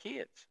popular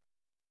kids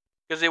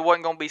because it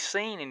wasn't going to be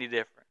seen any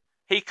different.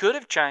 He could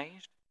have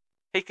changed.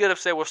 He could have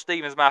said, well,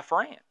 Steven's my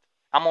friend.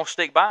 I'm going to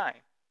stick by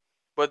him.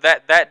 But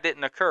that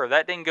didn't occur.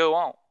 That didn't go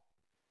on.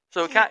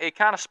 So it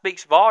kind of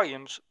speaks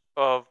volumes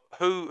of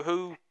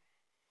who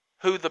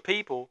the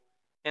people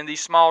in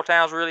these small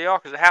towns really are,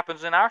 because it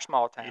happens in our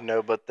small town.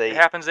 But it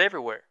happens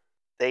everywhere.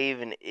 They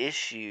even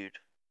issued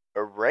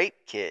a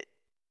rape kit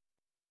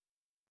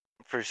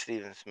for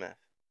Stephen Smith.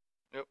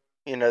 Yep.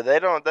 They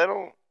don't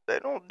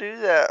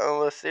do that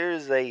unless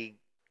there's a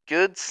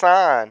good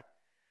sign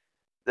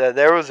that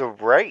there was a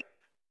rape.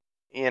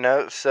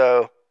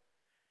 So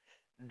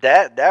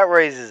that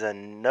raises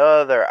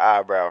another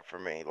eyebrow for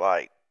me.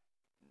 Like,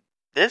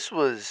 this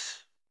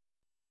was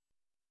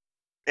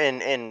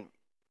and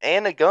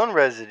a gun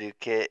residue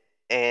kit,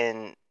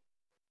 and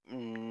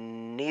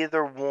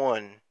neither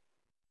one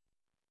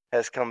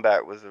has come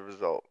back with a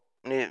result.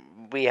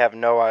 We have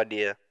no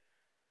idea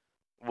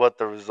what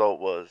the result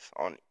was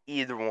on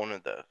either one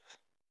of those.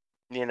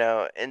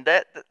 And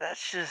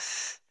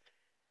that's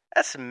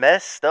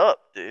messed up,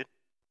 dude.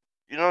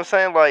 You know what I'm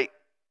saying? Like,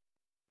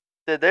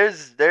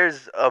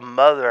 there's a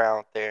mother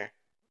out there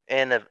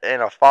and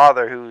a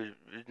father who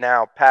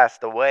now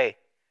passed away,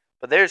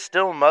 but there's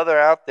still a mother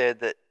out there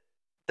that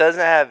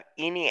doesn't have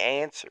any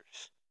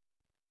answers.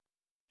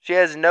 She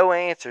has no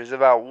answers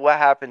about what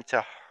happened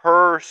to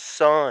her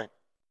son,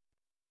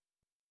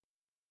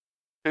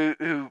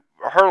 who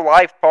her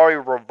life probably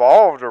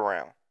revolved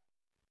around.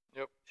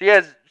 Yep.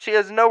 She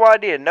has no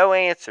idea, no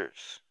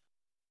answers,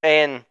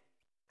 and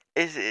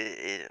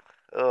it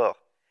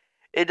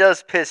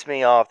does piss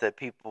me off that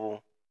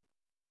people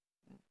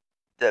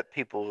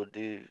would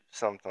do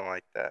something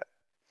like that.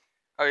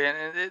 Oh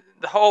yeah, and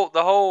the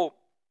whole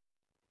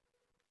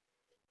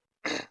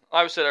like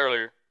I said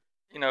earlier,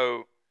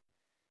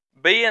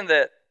 being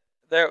that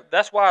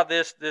that's why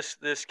this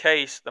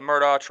case, the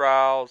Murdaugh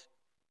trials,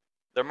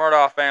 the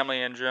Murdaugh family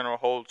in general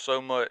holds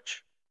so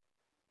much.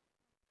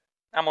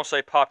 I'm gonna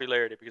say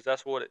popularity because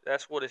that's what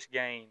it's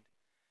gained.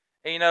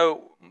 And,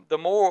 the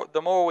more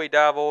we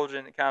divulge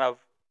and kind of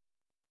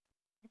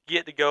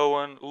get to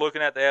going,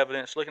 looking at the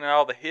evidence, looking at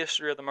all the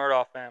history of the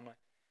Murdaugh family,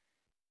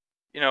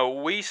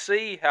 we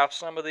see how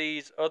some of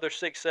these other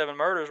 6-7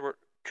 murders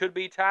could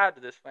be tied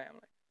to this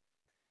family.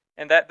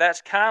 And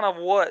that's kind of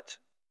what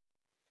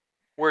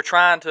we're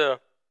trying to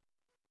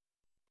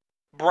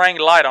bring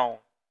light on.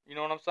 You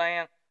know what I'm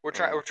saying?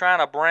 We're trying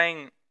to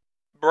bring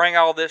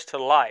all this to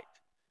light.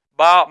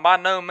 By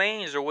no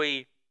means are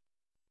we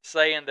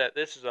saying that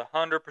this is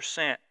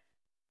 100%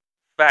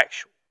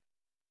 factual.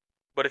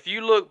 But if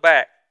you look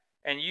back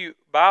and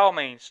by all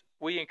means,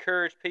 we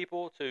encourage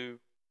people to,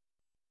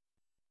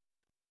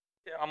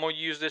 I'm going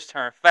to use this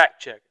term,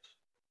 fact checkers.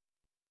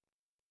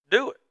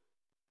 Do it.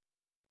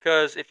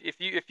 Because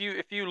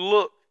if you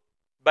look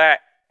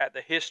back at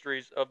the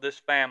histories of this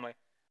family,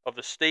 of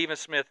the Stephen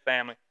Smith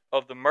family,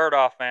 of the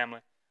Murdaugh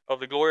family, of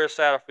the Gloria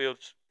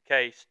Satterfield's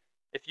case,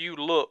 if you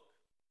look,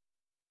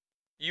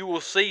 you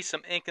will see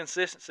some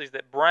inconsistencies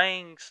that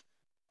brings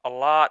a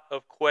lot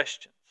of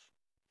questions.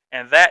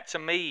 And that, to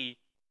me,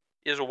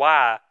 is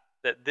why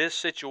that this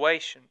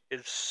situation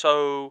is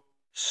so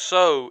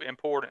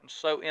important and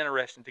so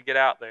interesting to get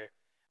out there,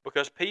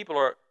 because people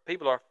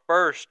are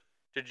first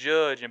to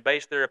judge and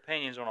base their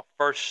opinions on a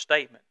first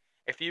statement.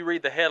 If you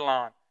read the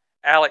headline,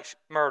 Alex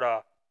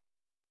Murdaugh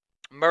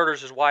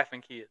murders his wife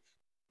and kids,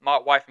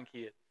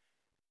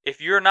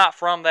 if you're not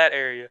from that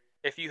area,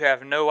 if you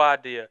have no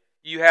idea,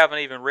 you haven't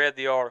even read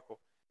the article,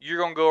 you're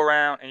going to go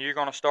around and you're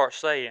going to start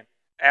saying,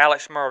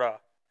 Alex Murdaugh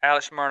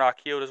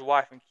killed his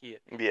wife and kid.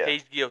 Yeah.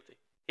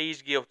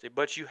 He's guilty.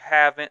 But you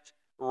haven't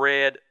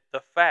read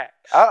the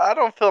facts. I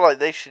don't feel like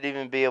they should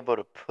even be able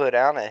to put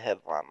out a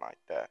headline like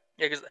that.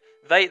 Yeah, because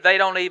they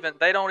don't even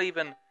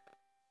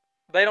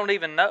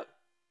know.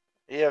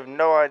 You have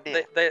no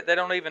idea. They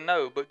don't even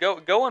know. But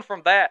going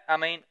from that, I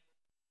mean,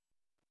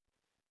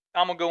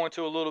 I'm gonna go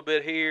into a little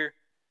bit here,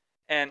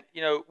 and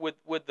with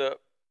the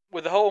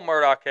whole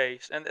Murdaugh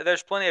case, and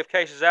there's plenty of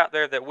cases out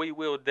there that we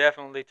will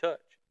definitely touch,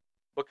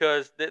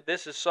 because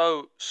this is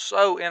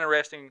so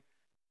interesting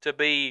to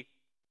be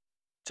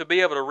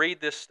able to read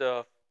this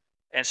stuff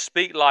and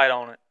speak light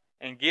on it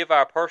and give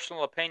our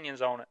personal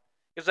opinions on it,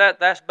 because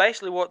that's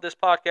basically what this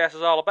podcast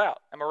is all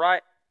about. Am I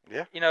right?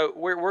 Yeah.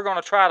 We're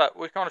gonna try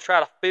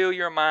to fill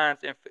your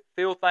minds and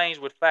fill things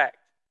with facts,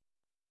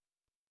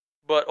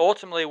 but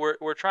ultimately we're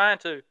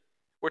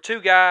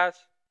two guys.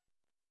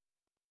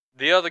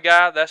 The other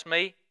guy, that's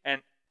me,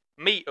 and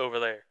me over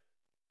there.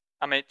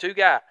 I mean, two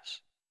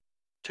guys.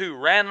 Two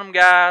random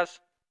guys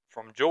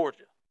from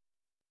Georgia.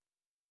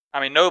 I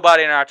mean,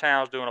 nobody in our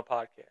town is doing a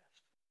podcast.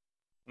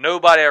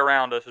 Nobody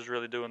around us is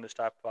really doing this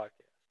type of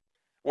podcast,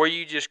 where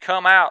you just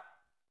come out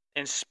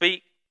and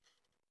speak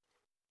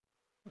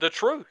the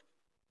truth.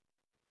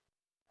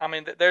 I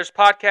mean, there's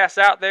podcasts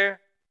out there,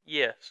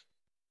 yes,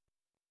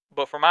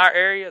 but from our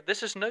area,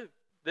 this is new.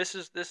 This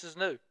is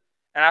new,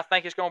 and I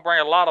think it's going to bring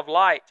a lot of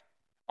light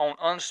on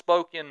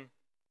unspoken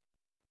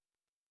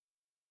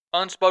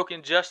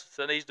justice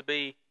that needs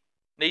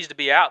to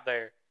be out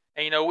there.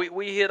 And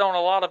we hit on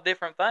a lot of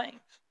different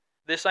things.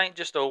 This ain't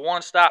just a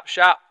one-stop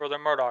shop for the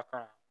Murdaugh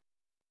crime.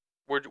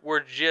 We're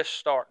just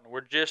starting.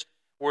 We're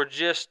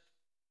just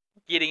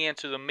getting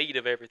into the meat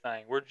of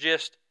everything.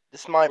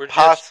 This might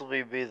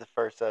possibly be the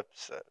first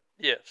episode.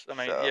 Yes, I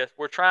mean, yes.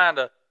 We're trying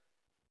to.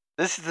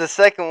 This is the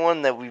second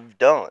one that we've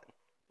done.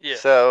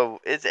 Yes.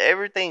 So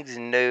everything's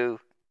new,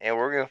 and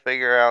we're gonna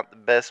figure out the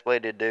best way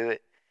to do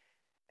it.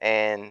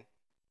 And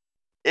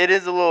it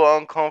is a little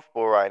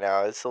uncomfortable right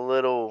now. It's a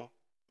little.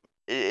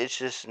 It's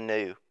just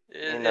new.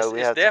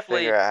 We have to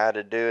figure out how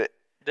to do it.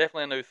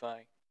 Definitely a new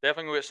thing.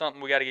 Definitely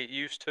something we got to get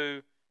used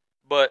to.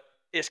 But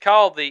it's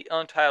called the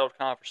Untitled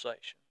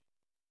Conversation,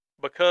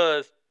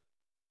 because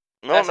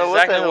that's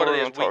exactly what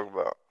it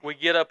is. We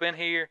get up in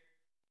here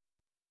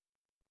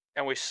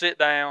and we sit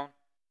down.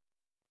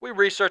 We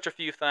research a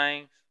few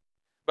things.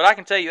 But I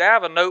can tell you, I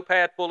have a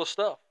notepad full of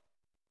stuff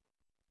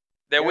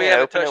that we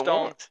haven't touched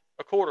on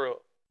a quarter of.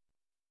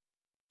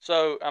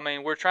 So, I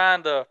mean, we're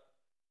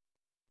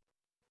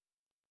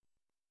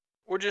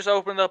just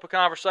opening up a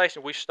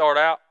conversation. We start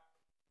out,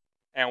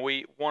 and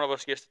one of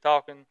us gets to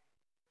talking,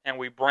 and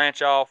we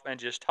branch off and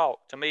just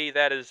talk. To me,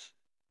 that's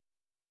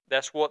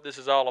what this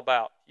is all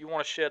about. You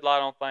want to shed light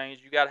on things,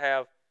 you got to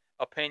have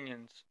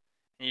opinions,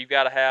 and you've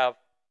got to have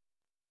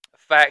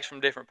facts from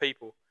different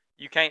people.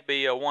 You can't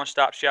be a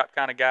one-stop shop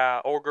kind of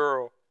guy or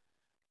girl,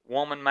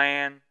 woman,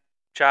 man,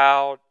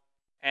 child,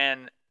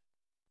 and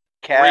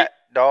cat,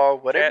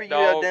 dog, whatever you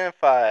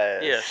identify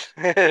as. Yes,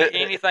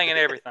 anything and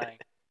everything.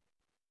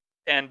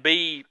 And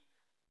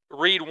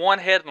read one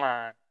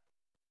headline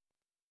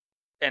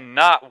and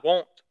not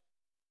want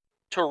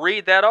to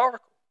read that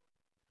article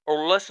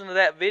or listen to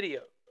that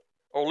video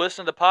or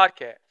listen to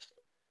podcasts.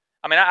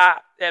 I mean,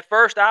 at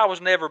first I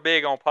was never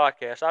big on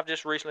podcasts. I've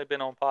just recently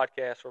been on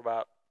podcasts for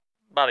about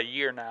a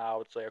year now, I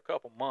would say, a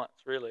couple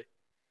months really.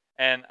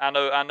 And I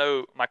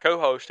know my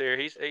co-host here,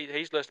 he's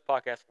listened to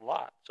podcasts a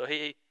lot. So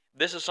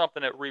this is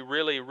something that we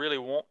really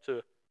want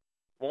to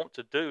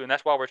do, and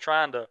that's why we're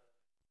trying to.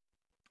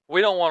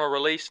 We don't want to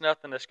release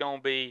nothing that's going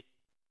to be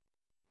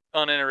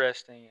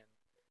uninteresting and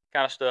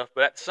kind of stuff.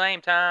 But at the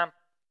same time,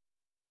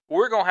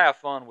 we're going to have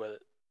fun with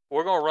it.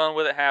 We're going to run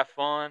with it, have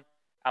fun.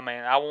 I mean,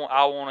 I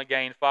want to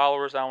gain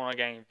followers. I want to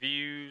gain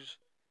views.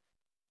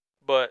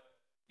 But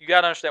you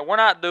got to understand, we're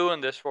not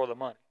doing this for the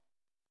money.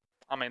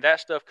 I mean, that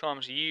stuff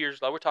comes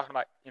years. Like, we're talking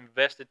about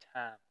invested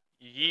time,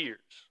 years.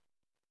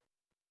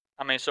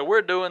 I mean, so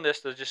we're doing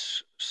this to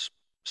just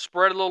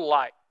spread a little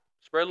light.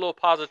 Spread a little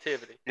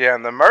positivity. Yeah,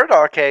 in the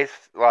Murdaugh case,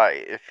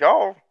 like,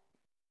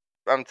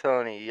 I'm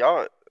telling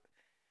y'all,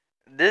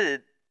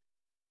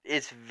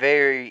 it's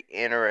very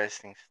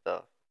interesting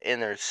stuff.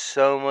 And there's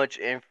so much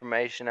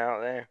information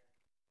out there.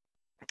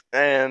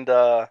 And,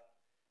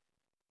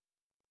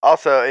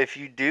 also, if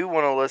you do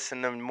want to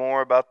listen to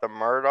more about the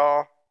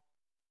Murdaugh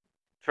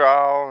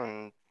trial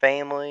and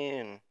family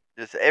and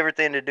just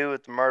everything to do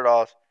with the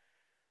Murdaughs.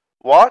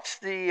 Watch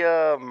the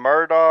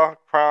Murdaugh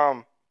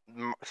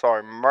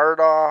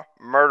Murdaugh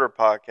murder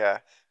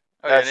podcast.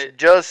 Oh, yeah, That's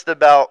just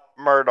about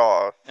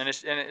Murdaughs. And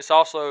it's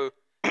also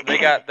they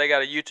got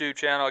a YouTube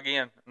channel,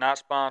 again, not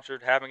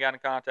sponsored. Haven't gotten in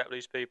contact with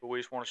these people. We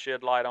just want to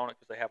shed light on it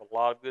because they have a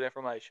lot of good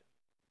information.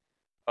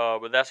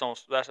 But that'll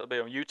be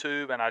on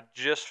YouTube, and I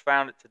just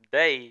found it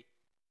today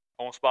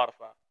on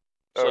Spotify.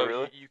 So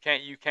really? you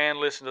can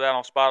listen to that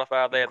on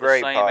Spotify. They have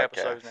Great the same podcast.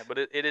 episodes now, but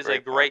it is a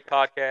great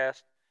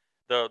podcast.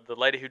 The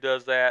lady who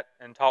does that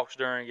and talks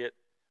during it,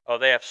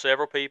 they have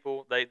several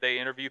people. They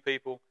interview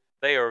people.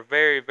 They are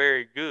very,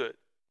 very good.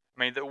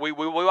 I mean, we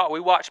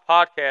watch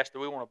podcasts that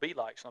we want to be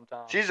like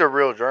sometimes. She's a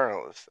real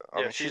journalist.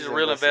 I mean, she's a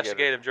real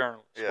investigative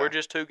journalist. Yeah. We're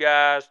just two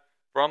guys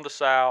from the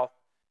South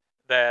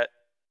that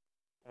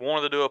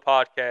wanted to do a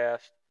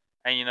podcast,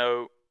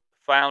 and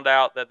found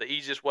out that the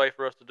easiest way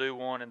for us to do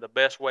one and the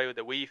best way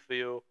that we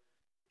feel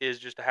is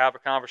just to have a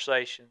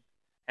conversation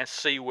and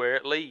see where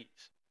it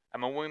leads. I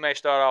mean, we may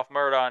start off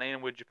Murdaugh and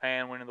end with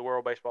Japan winning the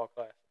World Baseball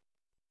Classic.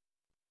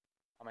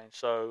 I mean,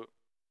 so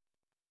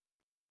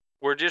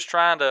we're just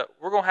we're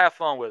going to have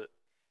fun with it.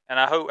 And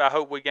I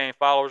hope we gain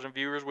followers and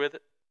viewers with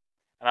it.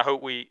 And I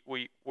hope we're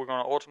going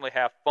to ultimately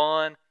have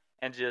fun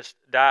and just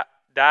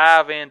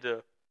dive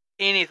into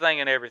anything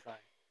and everything.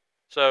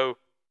 So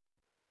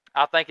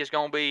I think we're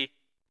going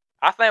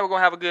to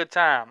have a good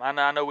time.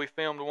 I know we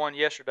filmed one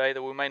yesterday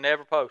that we may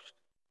never post.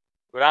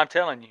 But I'm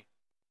telling you,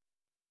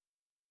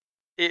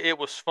 it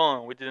was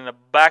fun. We did it in the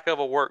back of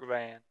a work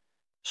van,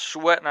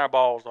 sweating our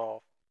balls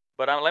off.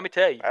 But let me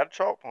tell you, at a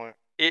chalk point,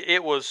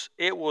 it was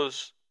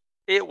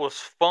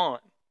fun.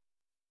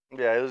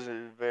 Yeah, it was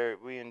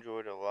we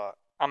enjoyed it a lot.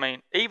 I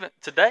mean, even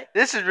today,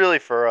 this is really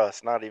for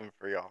us, not even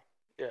for y'all.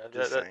 Yeah,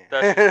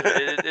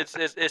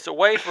 it's a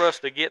way for us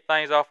to get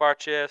things off our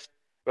chest.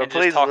 But and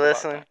please just talk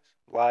listen, about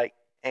things. like,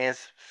 and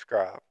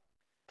subscribe.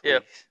 Please. Yeah,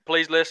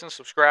 please listen,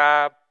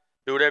 subscribe,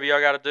 do whatever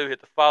y'all got to do. Hit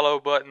the follow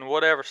button,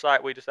 whatever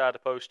site we decide to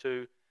post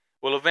to.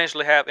 We'll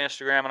eventually have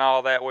Instagram and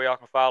all that where y'all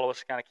can follow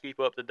us, kind of keep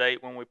up to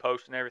date when we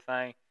post and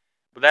everything.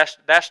 But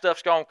that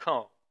stuff's gonna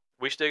come.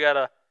 We still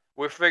gotta.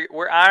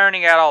 We're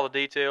ironing out all the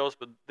details,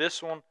 but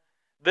this one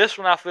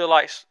I feel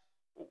like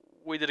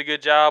we did a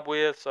good job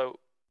with. So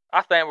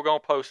I think we're gonna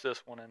post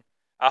this one, and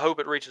I hope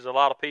it reaches a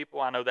lot of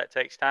people. I know that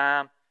takes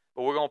time,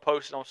 but we're gonna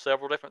post it on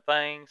several different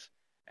things.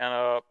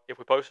 And if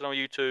we post it on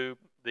YouTube,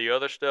 the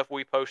other stuff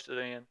we posted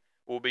in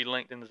will be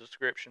linked in the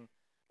description,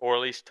 or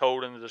at least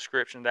told in the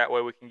description. That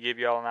way we can give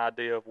y'all an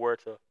idea of where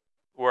to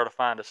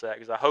find us at.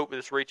 Because I hope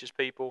this reaches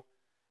people.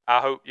 I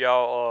hope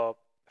y'all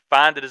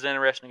find it as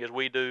interesting as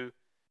we do.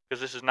 Because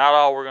this is not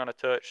all we're going to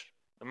touch.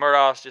 The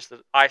Murdaugh is just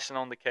the icing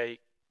on the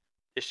cake.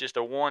 It's just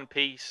a one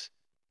piece.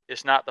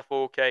 It's not the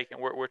full cake,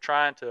 and we're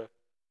trying to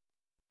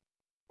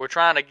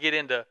get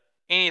into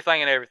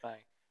anything and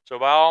everything. So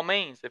by all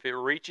means, if it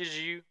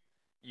reaches you,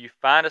 you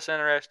find us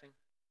interesting,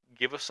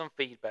 give us some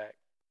feedback,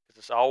 because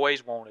it's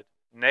always wanted,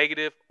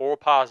 negative or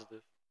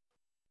positive.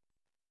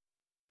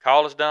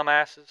 Call us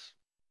dumbasses.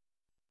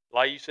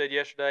 Like you said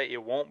yesterday,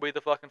 it won't be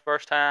the fucking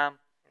first time,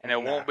 and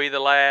it won't be the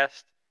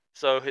last.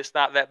 So it's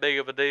not that big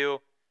of a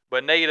deal.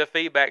 But negative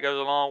feedback goes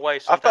a long way.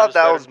 Sometimes I thought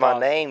that was my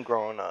name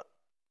growing up.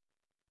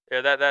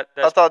 Yeah, that's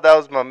I thought that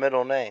was my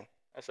middle name.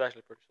 That's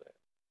actually pretty sad.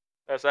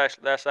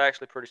 That's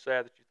actually pretty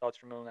sad that you thought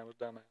your middle name was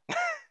Dumbass.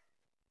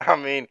 I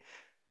mean,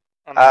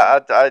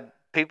 I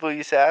people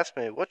used to ask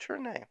me, "What's your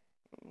name?"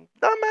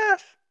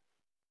 Dumbass.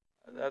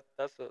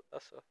 That's a.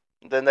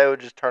 Then they would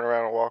just turn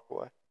around and walk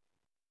away.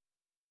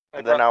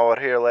 And then I would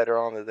hear later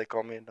on that they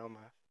call me a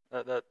dumbass.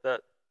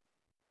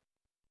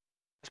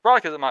 It's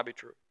probably because it might be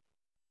true.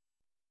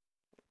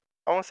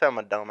 I won't say I'm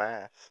a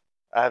dumbass.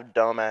 I have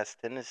dumbass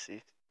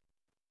tendencies.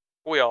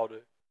 We all do.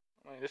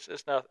 I mean,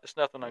 it's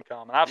nothing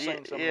uncommon. I've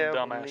seen some of the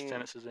dumbass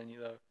tendencies in you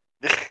though.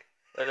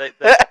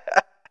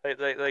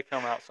 They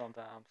come out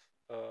sometimes.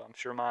 I'm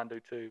sure mine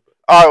do too. But.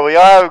 All right, well,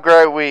 y'all have a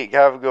great week.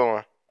 Have a good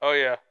one. Oh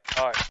yeah.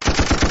 All right.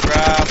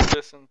 Subscribe,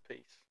 listen, peace.